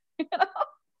Spider-Man. You know?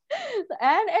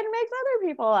 And it makes other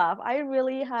people laugh. I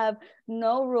really have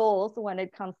no rules when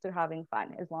it comes to having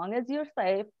fun. As long as you're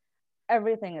safe,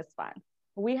 everything is fun.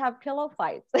 We have pillow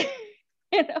fights.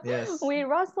 Yes. We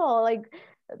wrestle. Like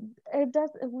it does,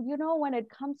 when it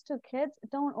comes to kids,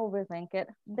 don't overthink it.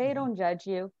 They Mhm. don't judge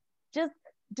you. Just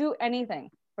do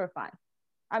anything for fun.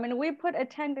 I mean, we put a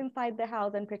tent inside the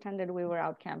house and pretended we were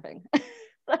out camping.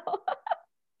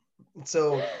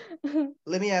 So So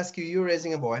let me ask you, you're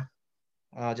raising a boy,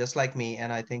 just like me,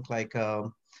 and I think like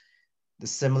the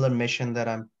similar mission that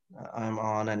I'm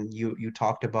on, and you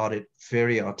talked about it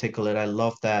very articulate. I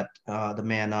love that the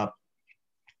man up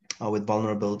with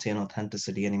vulnerability and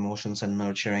authenticity and emotions and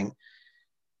nurturing.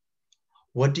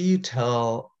 What do you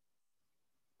tell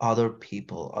other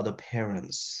people, other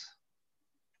parents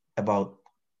about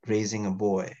raising a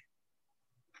boy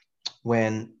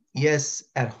when, yes,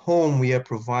 at home we are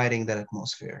providing that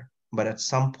atmosphere, but at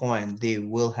some point they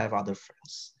will have other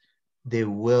friends. They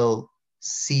will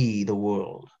see the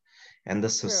world and the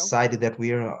true. society that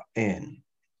we are in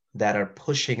that are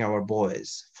pushing our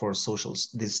boys for social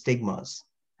these stigmas,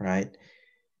 right?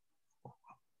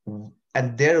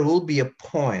 And there will be a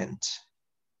point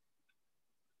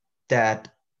that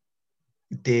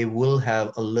they will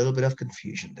have a little bit of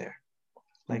confusion there.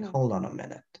 Like, Mhm. hold on a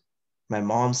minute. My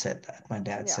mom said that. My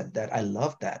dad Yeah. said that. I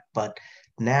love that. But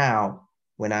now,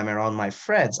 when I'm around my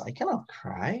friends, I cannot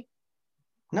cry.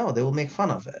 No, they will make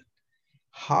fun of it.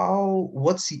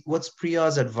 What's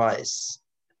Priya's advice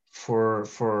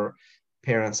for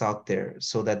parents out there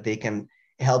so that they can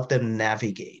help them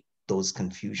navigate those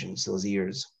confusions, those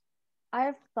years?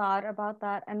 I've thought about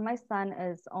that, and my son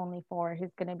is only 4.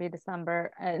 He's going to be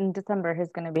In December,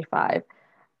 he's going to be 5.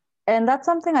 And that's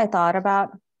something I thought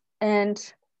about. And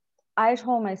I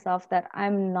told myself that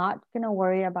I'm not going to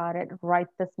worry about it right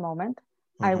this moment.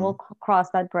 I will Mm-hmm. cross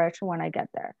that bridge when I get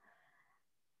there.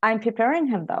 I'm preparing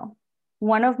him though.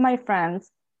 One of my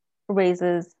friends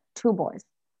raises 2 boys.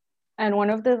 And one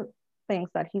of the things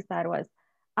that he said was,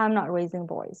 I'm not raising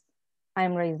boys,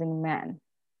 I'm raising men.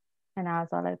 And I was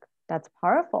like, that's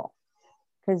powerful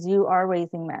because you are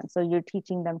raising men. So you're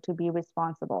teaching them to be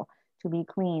responsible, to be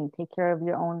clean, take care of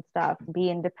your own stuff, be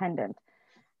independent.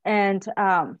 And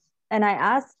and I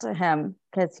asked him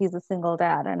because he's a single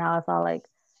dad, and I was all like,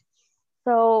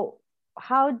 so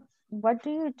how what do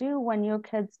you do when your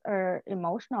kids are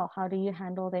emotional? How do you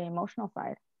handle the emotional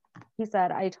side? He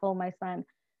said, I told my son,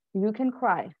 you can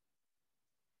cry,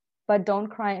 but don't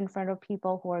cry in front of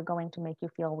people who are going to make you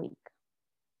feel weak.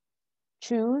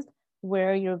 Choose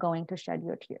where you're going to shed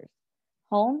your tears.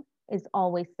 Home is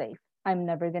always safe. I'm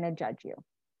never going to judge you.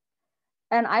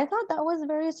 And I thought that was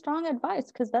very strong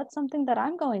advice because that's something that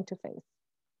I'm going to face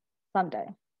someday,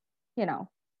 you know.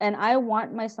 And I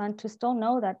want my son to still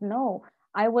know that no,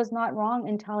 I was not wrong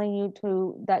in telling you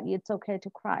that it's okay to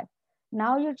cry.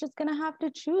 Now you're just going to have to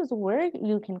choose where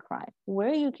you can cry,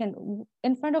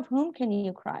 in front of whom can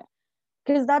you cry?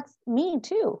 Because that's me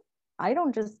too. I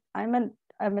don't just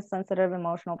I'm a sensitive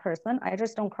emotional person. I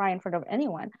just don't cry in front of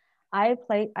anyone. I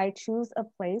choose a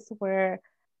place where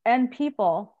and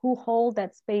people who hold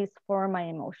that space for my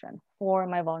emotion, for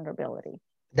my vulnerability.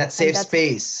 That And safe that's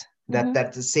space, that mhm.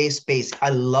 that's a safe space. I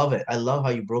love it. I love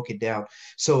how you broke it down.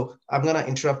 So I'm gonna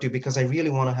interrupt you because I really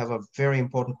want to have a very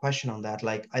important question on that.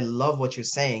 Like, I love what you're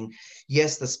saying.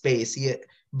 Yes, the space, yeah,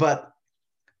 but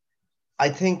I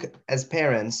think as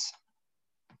parents,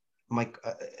 my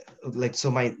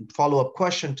my follow-up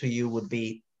question to you would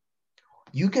be,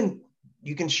 you can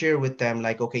you can share with them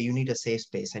like, okay, you need a safe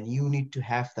space and you need to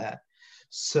have that.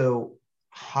 So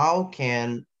how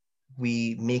can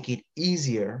we make it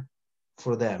easier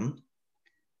for them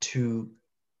to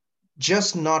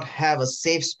just not have a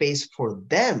safe space for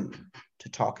them to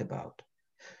talk about?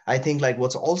 I think like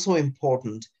what's also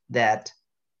important that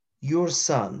your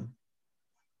son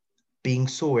being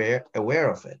so aware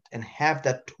of it and have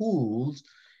that tools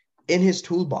in his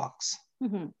toolbox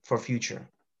for future.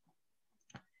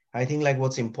 I think like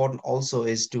what's important also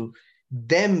is to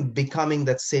them becoming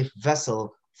that safe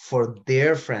vessel for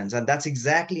their friends. And that's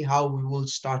exactly how we will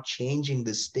start changing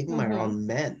the stigma around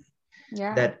men.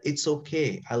 Yeah. That it's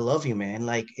okay. I love you, man.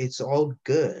 Like it's all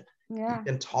good. Yeah. You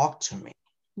can talk to me.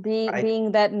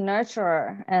 Being that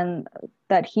nurturer and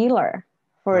that healer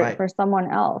Right. for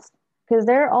someone else. Because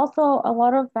there are also a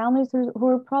lot of families who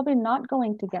are probably not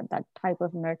going to get that type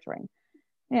of nurturing,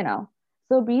 you know.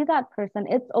 So be that person.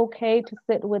 It's okay to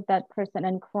sit with that person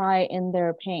and cry in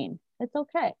their pain. It's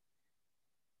okay,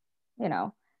 you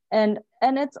know. And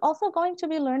it's also going to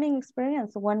be learning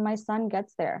experience when my son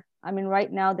gets there. I mean,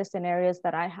 right now, the scenarios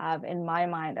that I have in my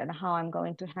mind and how I'm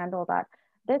going to handle that,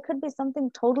 there could be something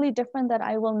totally different that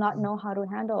I will not know how to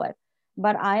handle it.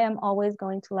 But I am always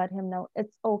going to let him know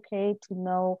it's okay to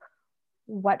know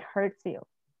what hurts you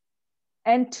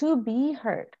and to be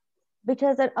hurt,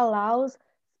 because it allows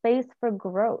space for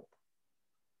growth.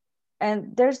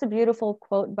 And there's a beautiful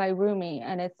quote by Rumi,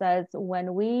 and it says,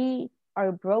 when we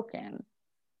are broken,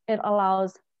 it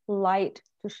allows light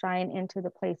to shine into the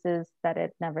places that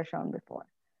it never shone before.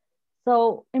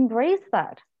 So embrace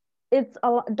that. It's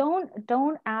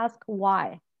don't ask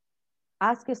why.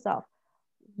 Ask yourself,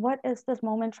 what is this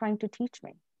moment trying to teach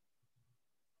me?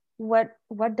 What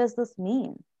does this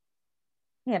mean?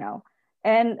 You know,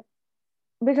 and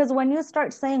because when you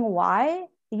start saying why,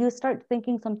 you start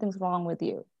thinking something's wrong with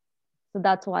you. So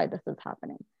that's why this is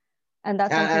happening. And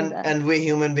that's something and we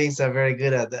human beings are very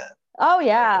good at that. Oh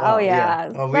yeah.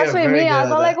 Especially me. I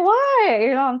was like, why?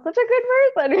 You know, I'm such a good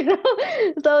person. You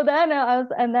know. So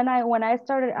then when I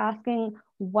started asking,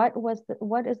 what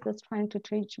is this trying to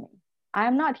teach me?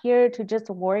 I'm not here to just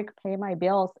work, pay my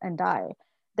bills, and die.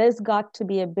 There's got to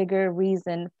be a bigger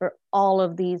reason for all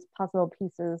of these puzzle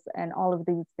pieces and all of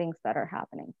these things that are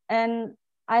happening. And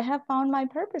I have found my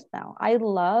purpose now. I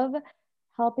love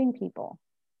helping people.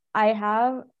 I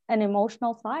have an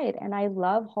emotional side, and I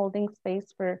love holding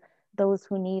space for those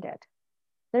who need it.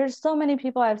 There's so many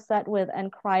people I've sat with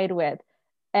and cried with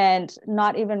and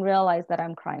not even realize that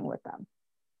I'm crying with them.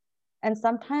 And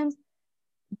sometimes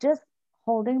just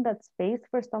holding that space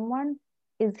for someone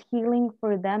is healing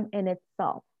for them in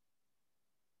itself.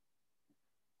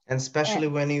 And especially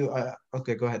when you,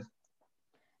 okay, go ahead.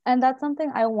 And that's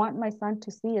something I want my son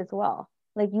to see as well.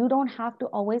 Like, you don't have to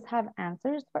always have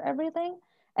answers for everything.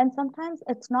 And sometimes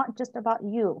it's not just about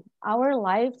you. Our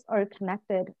lives are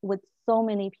connected with so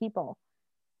many people.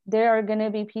 There are going to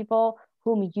be people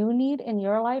whom you need in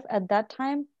your life at that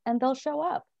time, and they'll show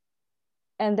up.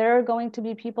 And there are going to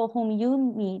be people whom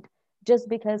you need just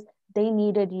because they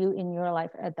needed you in your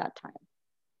life at that time.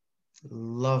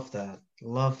 Love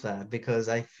that, because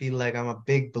I feel like I'm a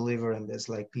big believer in this.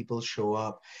 Like, people show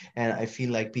up, and I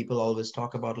feel like people always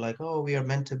talk about like, oh, we are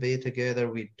meant to be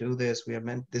together, we do this, we are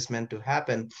meant to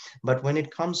happen. But when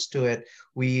it comes to it,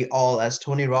 we all, as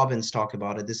Tony Robbins talk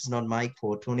about it, this is not my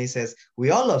quote, Tony says, we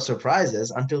all love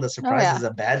surprises until the surprise is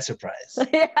a bad surprise.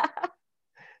 Yeah.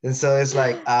 And so it's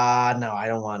like, no, I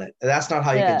don't want it. That's not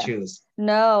how you can choose.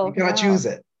 No, you cannot choose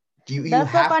it.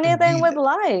 That's the funny thing with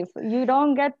life. You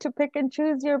don't get to pick and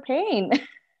choose your pain.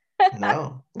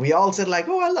 No, we all said like,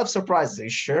 oh, I love surprises. Are you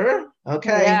sure?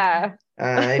 Okay. Yeah.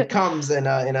 It comes in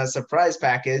a surprise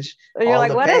package. You're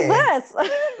like, what is this?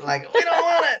 Like, we don't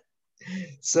want it.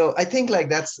 So I think like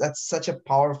that's such a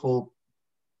powerful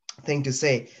thing to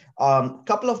say.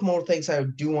 Couple of more things I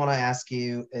do want to ask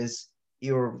you is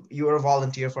you're a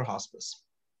volunteer for hospice,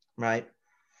 right?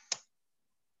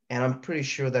 And I'm pretty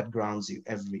sure that grounds you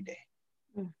every day.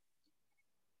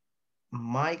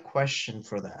 My question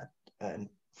for that, and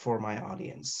for my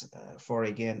audience, for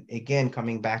again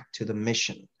coming back to the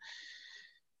mission,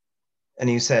 and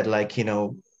you said like, you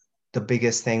know, the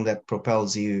biggest thing that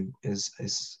propels you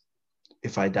is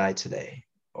if I die today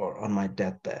or on my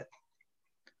deathbed.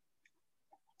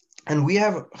 And we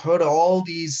have heard all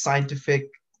these scientific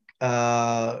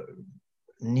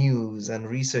news and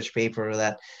research paper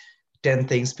that 10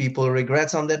 things people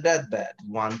regrets on their deathbed,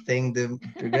 one thing they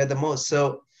regret the most.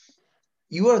 So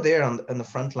you are there on the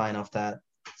front line of that.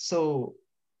 So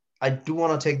I do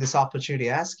want to take this opportunity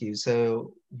to ask you,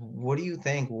 so what do you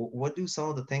think? What do some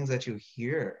of the things that you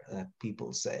hear that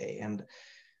people say, and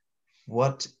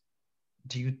what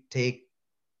do you take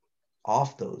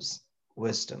off those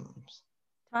wisdoms?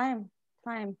 Time.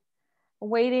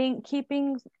 Waiting,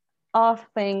 keeping off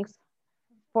things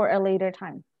for a later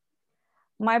time.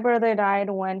 My brother died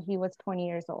when he was 20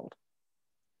 years old.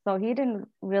 So he didn't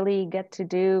really get to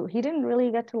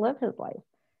live his life.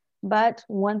 But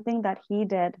one thing that he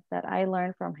did that I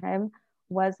learned from him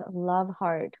was love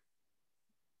hard.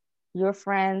 Your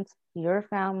friends, your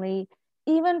family,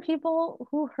 even people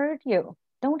who hurt you,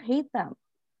 don't hate them.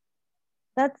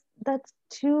 That's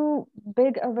too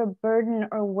big of a burden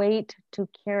or weight to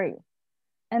carry.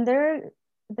 And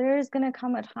there's going to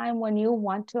come a time when you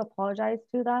want to apologize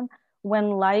to them,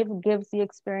 when life gives you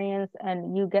experience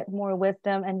and you get more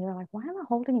wisdom and you're like, why am I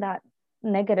holding that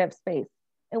negative space?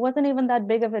 It wasn't even that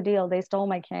big of a deal. They stole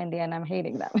my candy and I'm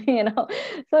hating them, you know?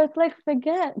 So it's like,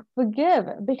 forgive,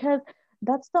 because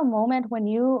that's the moment when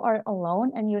you are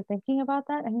alone and you're thinking about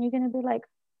that and you're going to be like,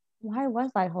 why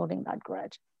was I holding that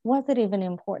grudge? Was it even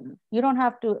important? You don't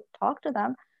have to talk to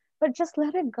them, but just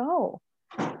let it go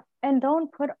and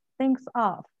don't put things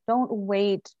off. Don't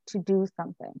wait to do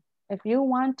something. If you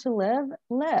want to live,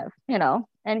 live, you know.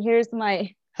 And here's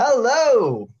my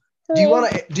Hello. Do you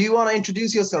want to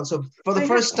introduce yourself? So for the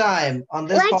first time on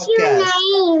this What's podcast,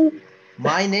 your name?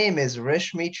 my name is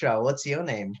Rish Mitra. What's your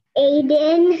name?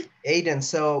 Aiden. Aiden.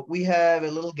 So we have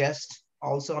a little guest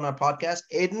also on our podcast.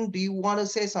 Aiden, do you want to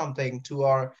say something to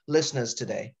our listeners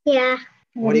today? Yeah.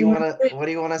 What do you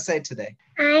want to say today?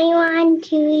 I want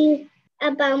to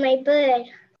about my bird.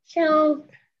 So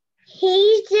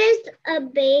he's just a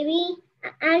baby.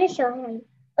 I'm gonna show him.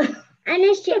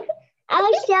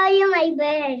 I'll show you my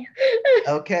bird.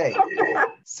 Okay.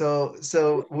 So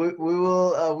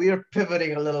we are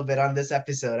pivoting a little bit on this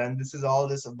episode, and this is all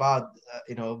this about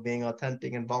being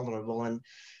authentic and vulnerable. And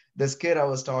this kid I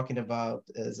was talking about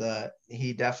is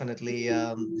he definitely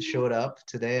showed up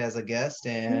today as a guest,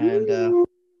 and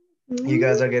you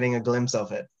guys are getting a glimpse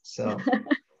of it. So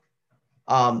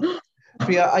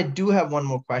Priya, I do have one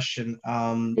more question.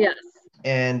 yes.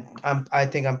 And I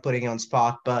think I'm putting you on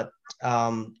spot, but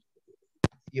um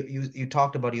you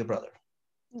talked about your brother.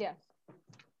 Yes.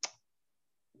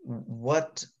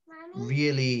 What Mommy,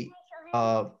 really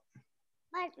but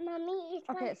mommy is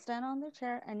Okay, stand on the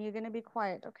chair and you're gonna be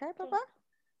quiet, okay, Papa?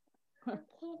 Can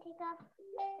you take off the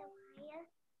wire?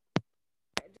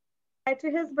 Hi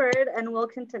to his bird and we'll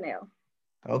continue.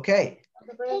 okay.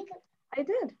 I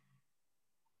did.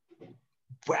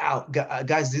 Wow,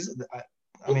 guys, this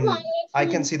I mean, I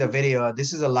can see the video.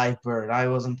 This is a live bird. I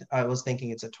was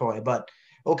thinking it's a toy, but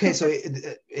okay, so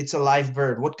it's a live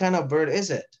bird. What kind of bird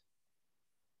is it?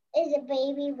 It's a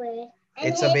baby bird. And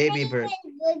It's a his baby name bird.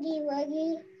 is Boogie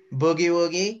Woogie. Boogie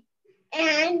Woogie,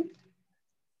 And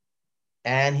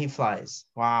and he flies.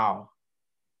 Wow.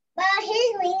 but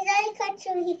his wings are cut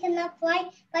so he cannot fly,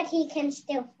 but he can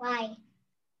still fly.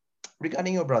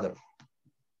 Regarding your brother,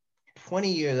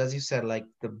 20 years, as you said, like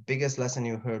the biggest lesson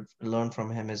you learned from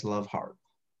him is love hard.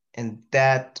 And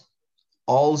that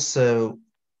also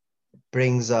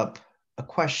brings up a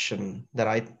question that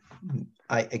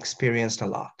I experienced a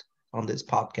lot on this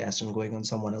podcast and going on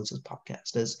someone else's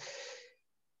podcast is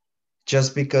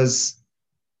just because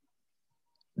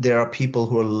there are people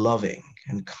who are loving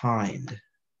and kind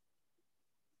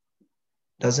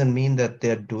doesn't mean that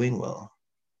they're doing well.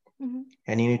 Mm-hmm.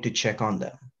 And you need to check on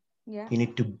them. Yeah. You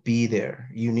need to be there.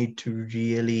 You need to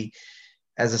really,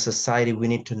 as a society, we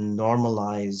need to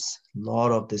normalize a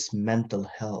lot of this mental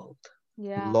health.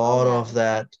 Yeah. A lot of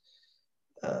that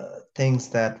things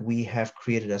that we have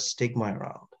created a stigma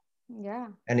around. Yeah.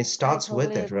 And it starts totally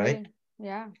with it, agree. right?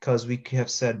 Yeah. Because we have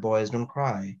said boys don't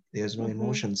cry, there's no Mm-hmm.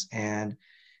 emotions, and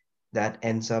that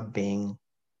ends up being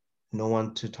no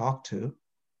one to talk to.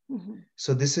 Mm-hmm.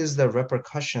 So this is the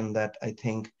repercussion that I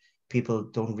think people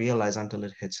don't realize until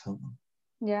it hits home.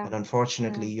 Yeah. And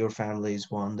unfortunately, your family is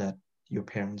one that your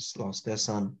parents lost their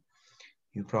son.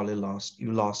 You lost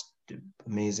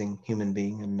amazing human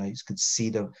being, and I could see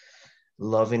the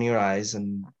love in your eyes.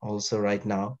 And also right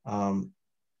now,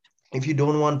 if you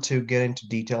don't want to get into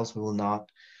details, we will not.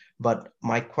 But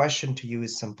my question to you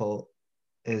is simple: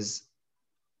 is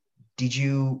did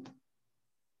you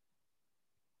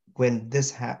when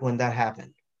that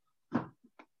happened,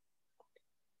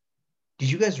 did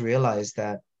you guys realize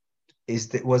that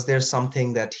was there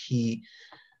something that he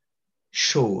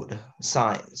showed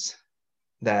signs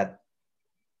that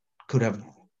could have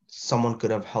someone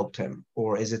could have helped him,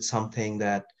 or is it something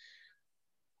that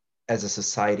as a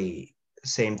society,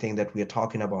 same thing that we are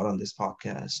talking about on this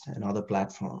podcast and other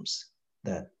platforms,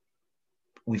 that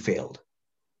we failed?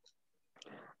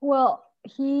 Well,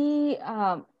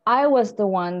 I was the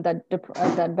one that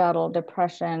that battled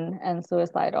depression and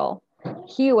suicidal.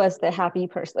 He was the happy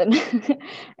person,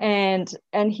 and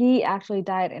he actually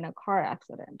died in a car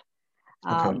accident.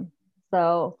 Okay.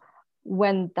 So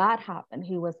when that happened,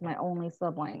 he was my only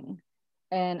sibling,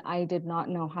 and I did not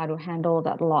know how to handle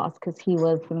that loss because he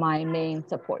was my main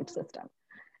support system.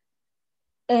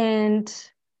 And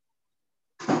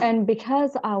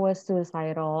because I was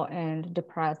suicidal and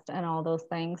depressed and all those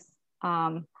things,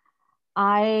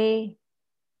 I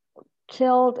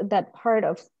killed that part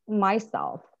of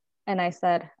myself. And I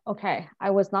said, okay,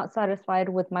 I was not satisfied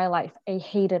with my life. I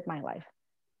hated my life,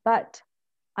 but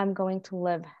I'm going to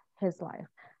live his life.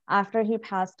 After he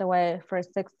passed away for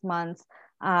 6 months,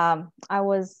 I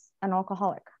was an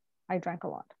alcoholic. I drank a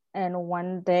lot. And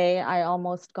one day I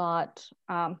almost got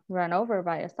run over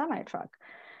by a semi truck.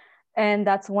 And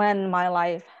that's when my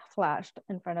life flashed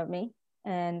in front of me.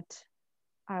 And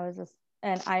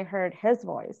I heard his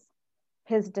voice,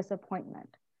 his disappointment.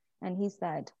 And he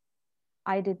said,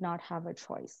 I did not have a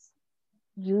choice.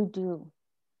 You do.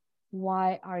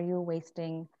 Why are you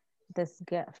wasting this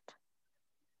gift?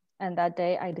 And that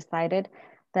day I decided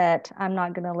that I'm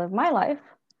not going to live my life.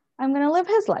 I'm going to live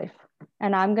his life.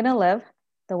 And I'm going to live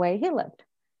the way he lived,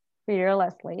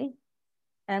 fearlessly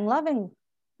and loving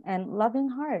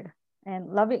hard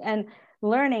and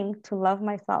learning to love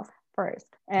myself first.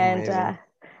 Amazing.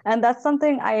 And that's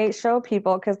something I show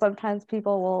people, because sometimes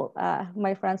people will,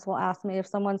 my friends will ask me, if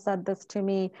someone said this to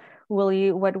me,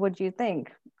 what would you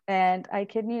think? And I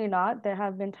kid you not, there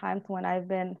have been times when I've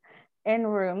been in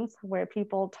rooms where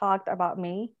people talked about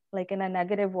me like in a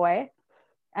negative way,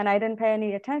 and I didn't pay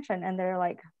any attention. And they're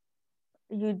like,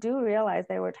 you do realize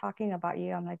they were talking about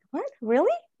you? I'm like, what?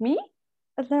 Really? Me?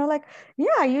 And they're like,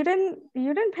 yeah, you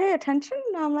didn't pay attention?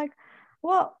 And I'm like,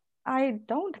 well, I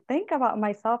don't think about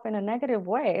myself in a negative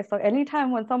way. So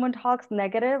anytime when someone talks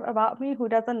negative about me who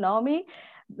doesn't know me,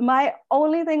 my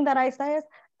only thing that I say is,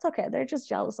 it's okay, they're just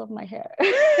jealous of my hair.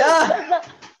 Yeah.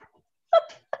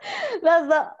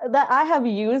 That I have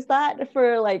used that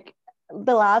for like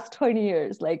the last 20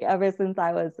 years, like ever since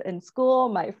I was in school,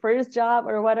 my first job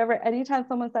or whatever. Anytime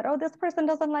someone said, oh, this person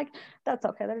doesn't like, that's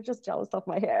okay, they're just jealous of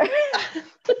my hair.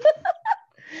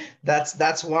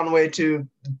 That's one way to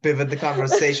pivot the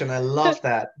conversation. I love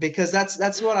that, because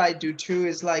that's what I do too,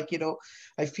 is like,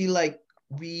 I feel like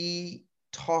we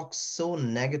talk so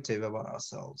negative about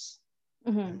ourselves.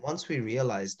 Mm-hmm. And once we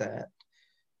realize that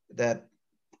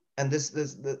and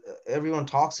this everyone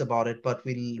talks about it, but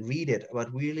we read it,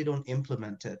 but we really don't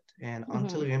implement it. And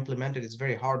until you implement it, it's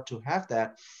very hard to have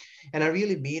that. And I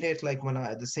really mean it, like when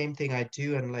the same thing I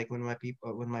do. And like when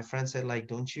my friends said, like,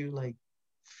 don't you like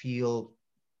feel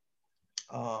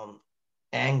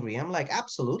angry? I'm like,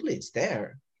 absolutely, it's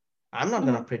there. I'm not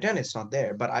going to pretend it's not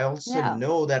there, but I also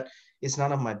know that it's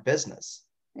none of my business.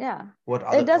 Yeah. What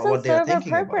they're serve a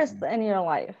thinking about purpose me. in your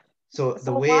life. So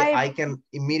the way I can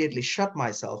immediately shut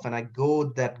myself and I go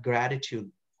to that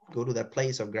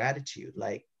place of gratitude,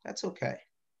 like, that's okay.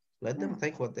 Let them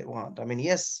think what they want. I mean,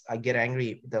 yes, I get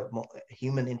angry. The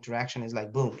human interaction is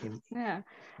like, boom. Yeah.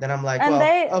 Then I'm like, and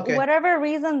well, okay. Whatever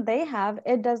reason they have,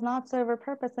 it does not serve a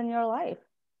purpose in your life.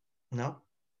 No.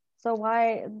 So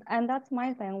why? And that's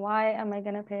my thing. Why am I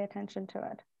going to pay attention to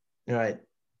it? Right.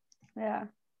 Yeah.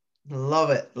 Love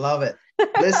it.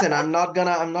 Listen, I'm not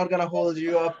gonna hold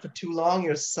you up for too long.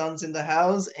 Your son's in the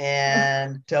house,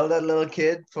 and tell that little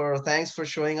kid thanks for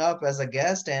showing up as a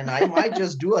guest. And I might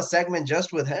just do a segment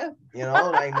just with him,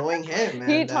 like knowing him.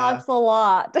 He talks a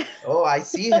lot. Oh, I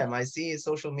see him. I see his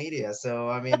social media. So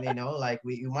I mean, like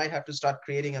you might have to start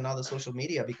creating another social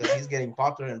media, because he's getting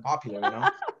popular,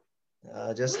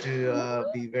 just to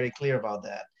be very clear about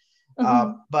that.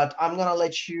 But I'm going to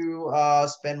let you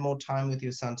spend more time with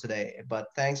your son today.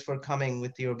 But thanks for coming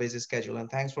with your busy schedule.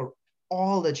 And thanks for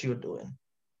all that you're doing,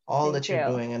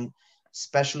 and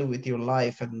especially with your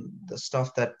life and the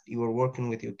stuff that you were working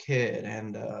with your kid,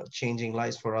 and changing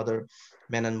lives for other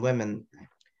men and women,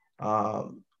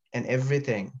 and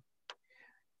everything.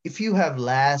 If you have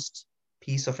last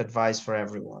piece of advice for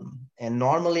everyone, and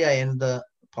normally I end the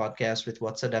podcast with,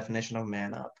 what's the definition of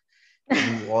man up?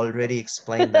 You already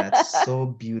explained that so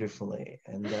beautifully,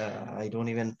 and I don't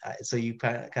even so you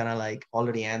kind of like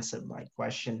already answered my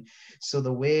question. So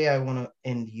the way I want to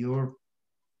end your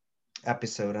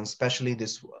episode, and especially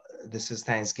this is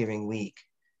Thanksgiving week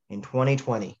in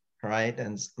 2020, right?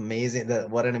 And it's amazing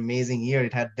what an amazing year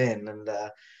it had been. And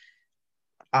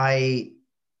I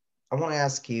want to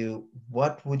ask you,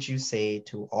 what would you say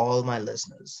to all my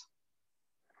listeners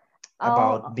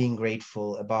about being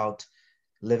grateful, about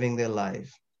living their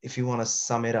life? If you want to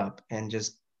sum it up and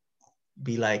just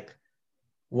be like,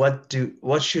 what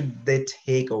should they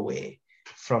take away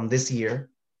from this year,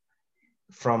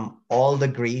 from all the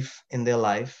grief in their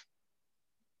life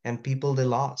and people they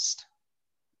lost?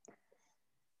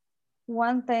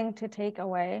 One thing to take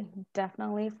away,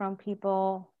 definitely, from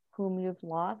people whom you've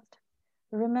lost: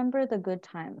 remember the good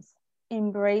times.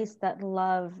 Embrace that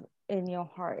love in your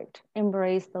heart.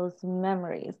 Embrace those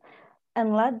memories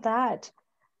and let that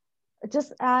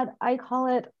just add, I call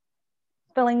it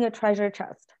filling your treasure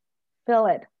chest. Fill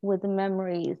it with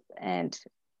memories and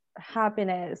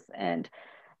happiness and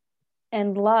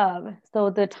love. So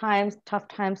the times, tough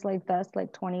times like this,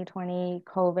 like 2020,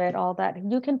 COVID, all that,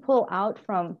 you can pull out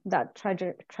from that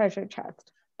treasure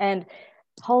chest and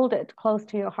hold it close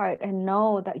to your heart and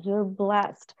know that you're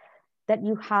blessed that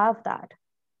you have that.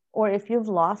 Or if you've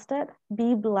lost it,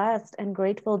 be blessed and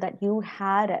grateful that you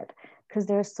had it, because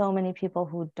there's so many people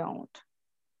who don't.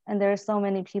 And there are so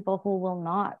many people who will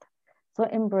not. So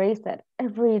embrace it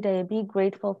every day. Be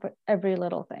grateful for every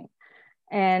little thing.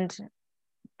 And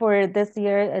for this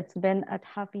year, it's been a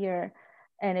tough year.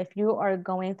 And if you are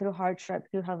going through hardship,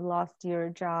 you have lost your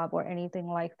job or anything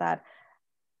like that,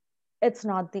 it's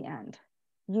not the end.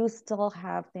 You still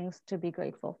have things to be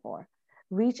grateful for.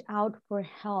 Reach out for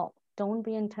help. Don't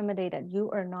be intimidated. You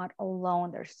are not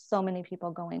alone. There's so many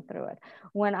people going through it.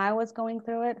 When I was going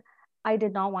through it, I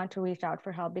did not want to reach out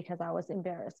for help because I was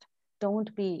embarrassed.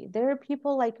 Don't be. There are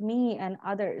people like me and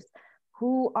others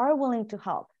who are willing to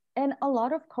help. And a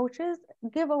lot of coaches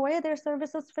give away their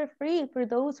services for free for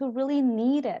those who really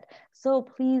need it. So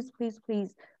please, please,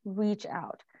 please reach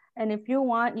out. And if you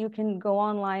want, you can go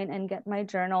online and get my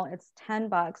journal. It's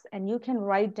 $10 and you can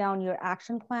write down your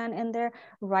action plan in there,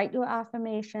 write your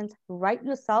affirmations, write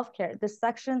your self-care. The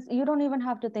sections, you don't even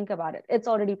have to think about it. It's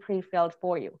already pre-filled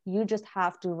for you. You just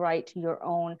have to write your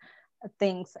own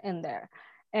things in there.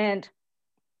 And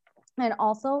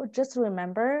also just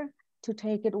remember to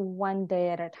take it one day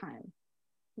at a time.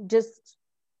 Just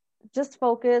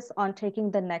focus on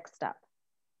taking the next step,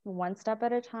 one step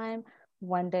at a time,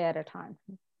 one day at a time.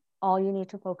 All you need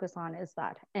to focus on is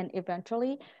that. And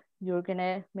eventually you're going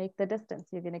to make the distance.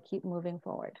 You're going to keep moving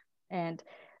forward and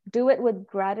do it with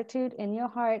gratitude in your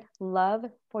heart, love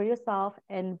for yourself,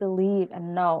 and believe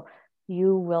and know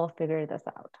you will figure this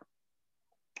out.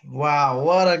 Wow,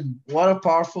 what a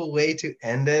powerful way to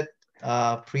end it.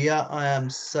 Priya, I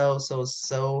am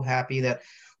so happy that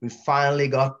we finally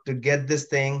got to get this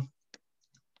thing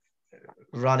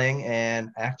running and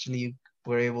actually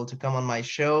were able to come on my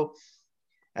show.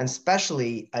 And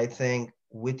especially, I think,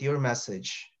 with your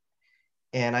message,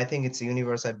 and I think it's a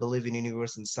universe. I believe in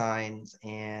universe and signs.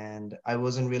 And I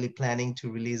wasn't really planning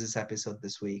to release this episode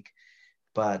this week,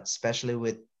 but especially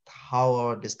with how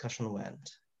our discussion went,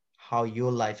 how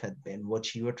your life had been,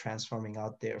 what you are transforming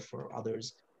out there for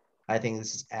others. I think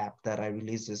this is apt that I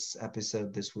released this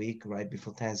episode this week, right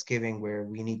before Thanksgiving, where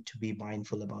we need to be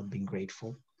mindful about being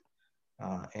grateful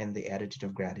and the attitude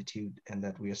of gratitude, and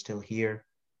that we are still here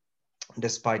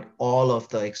despite all of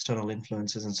the external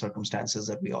influences and circumstances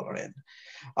that we all are in.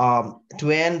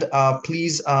 To end,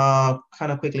 please kind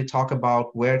of quickly talk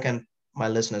about where can my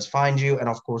listeners find you, and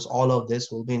of course, all of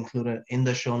this will be included in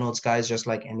the show notes, guys, just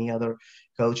like any other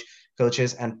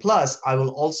coaches. And plus, I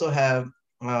will also have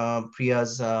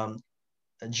Priya's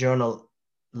journal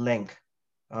link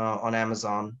on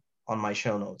Amazon on my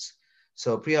show notes.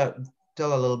 So, Priya,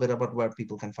 tell a little bit about where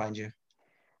people can find you.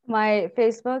 My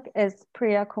Facebook is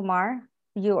Priya Kumar.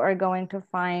 You are going to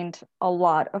find a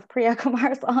lot of Priya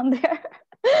Kumars on there.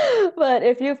 But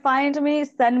if you find me,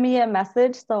 send me a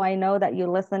message so I know that you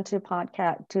listen to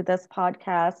this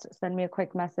podcast. Send me a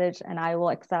quick message and I will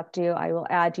accept you. I will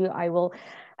add you. I will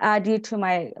add you to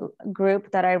my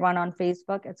group that I run on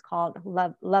Facebook. It's called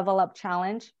Level Up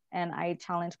Challenge, and I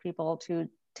challenge people to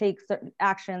take certain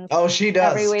actions. Oh, she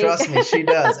does. Trust me, she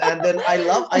does. And then I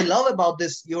love about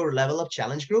this, your Level Up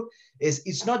Challenge group is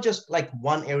it's not just like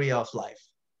one area of life,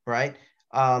 right?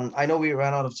 I know we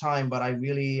ran out of time, but I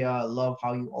really love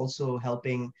how you also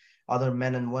helping other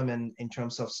men and women in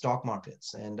terms of stock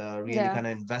markets and really kind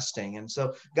of investing. And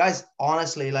so, guys,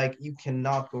 honestly, like you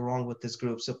cannot go wrong with this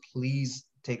group. So please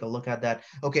take a look at that.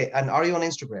 Okay, and are you on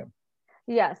Instagram?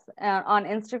 Yes, on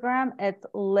Instagram, it's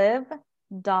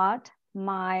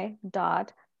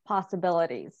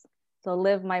live.my.possibilities. So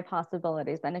live my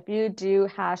possibilities. And if you do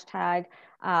hashtag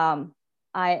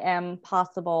I am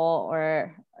possible,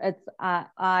 or it's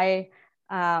I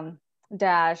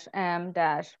dash am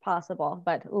dash possible,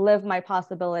 but live my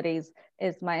possibilities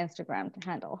is my Instagram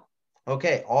handle.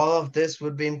 Okay, all of this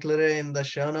would be included in the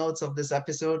show notes of this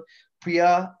episode.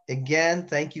 Priya, again,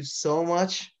 thank you so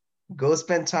much. Go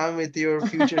spend time with your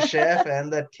future chef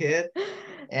and that kid.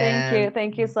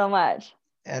 Thank you so much.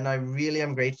 And I really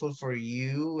am grateful for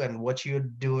you and what you're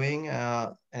doing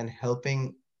and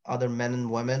helping other men and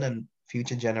women and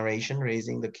future generation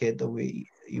raising the kid the way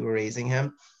you were raising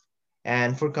him.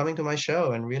 and for coming to my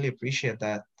show, and really appreciate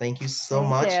that. Thank you so Thank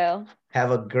much. you.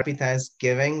 Have a great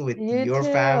Thanksgiving with You your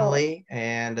too. family,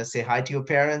 and say hi to your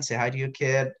parents, say hi to your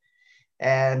kid.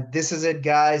 And this is it,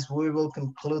 guys. We will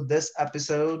conclude this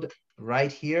episode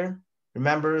right here.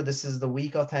 Remember, this is the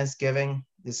week of Thanksgiving.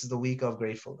 This is the week of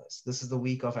gratefulness. This is the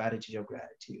week of attitude of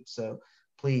gratitude. So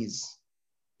please,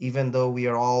 even though we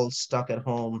are all stuck at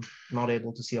home, not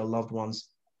able to see our loved ones,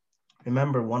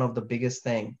 remember, one of the biggest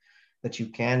thing that you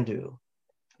can do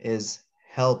is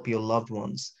help your loved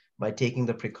ones by taking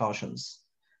the precautions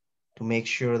to make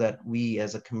sure that we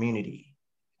as a community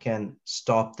can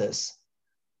stop this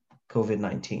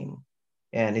COVID-19.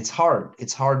 And it's hard.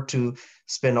 It's hard to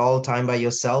spend all time by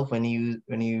yourself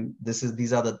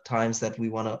these are the times that we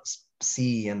want to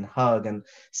see and hug and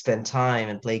spend time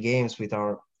and play games with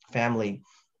our family.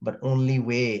 But only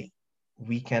way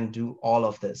we can do all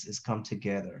of this is come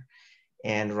together.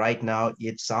 And right now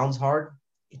it sounds hard.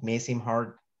 It may seem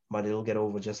hard, but it'll get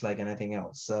over just like anything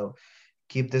else. So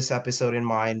keep this episode in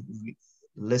mind,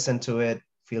 listen to it.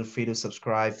 Feel free to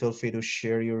subscribe, feel free to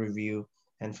share your review,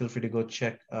 and feel free to go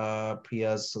check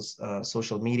Priya's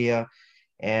social media.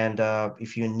 And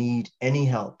if you need any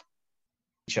help,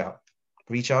 reach out.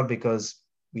 Reach out, because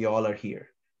we all are here.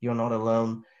 You're not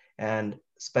alone. And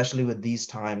especially with these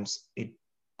times, it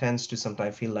tends to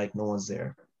sometimes feel like no one's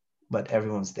there, but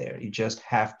everyone's there. You just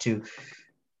have to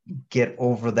get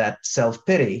over that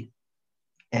self-pity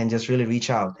and just really reach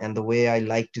out. And the way I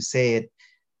like to say it,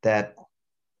 that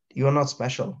you are not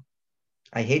special.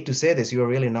 I hate to say this, you are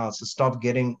really not. So stop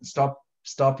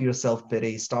your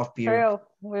self-pity, stop your... True.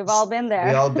 We've all been there.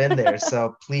 We all been there.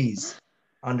 So please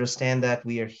understand that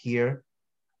we are here.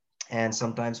 And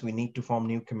sometimes we need to form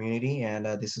new community. And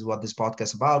this is what this podcast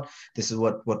is about. This is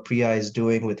what Priya is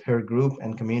doing with her group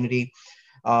and community.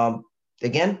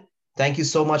 Again, thank you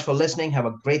so much for listening. Have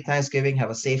a great Thanksgiving. Have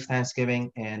a safe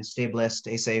Thanksgiving, and stay blessed,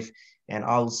 stay safe. And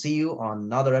I'll see you on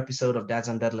another episode of Dads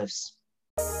and Deadlifts.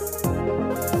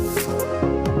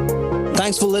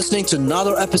 Thanks for listening to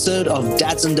another episode of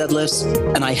Dads and Deadlifts,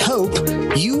 and I hope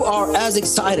you are as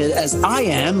excited as I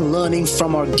am learning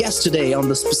from our guest today on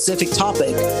the specific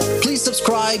topic. Please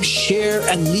subscribe, share,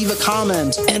 and leave a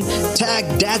comment, and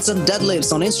tag Dads and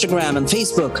Deadlifts on Instagram and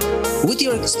Facebook with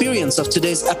your experience of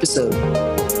today's episode.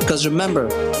 Because remember,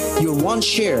 your one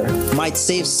share might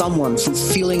save someone from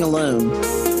feeling alone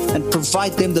and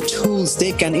provide them the tools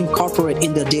they can incorporate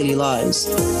in their daily lives.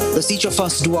 Let's each of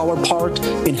us do our part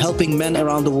in helping men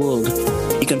around the world.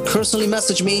 You can personally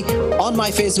message me on my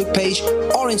Facebook page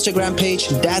or Instagram page,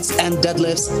 Dads and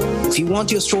Deadlifts, if you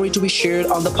want your story to be shared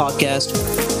on the podcast,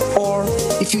 or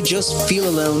if you just feel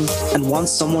alone and want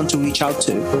someone to reach out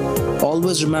to.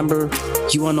 Always remember,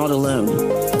 you are not alone.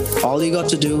 All you got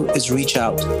to do is reach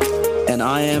out, and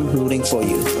I am rooting for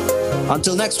you.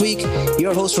 Until next week,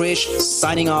 your host Rish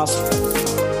signing off.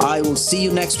 I will see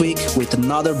you next week with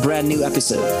another brand new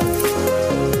episode.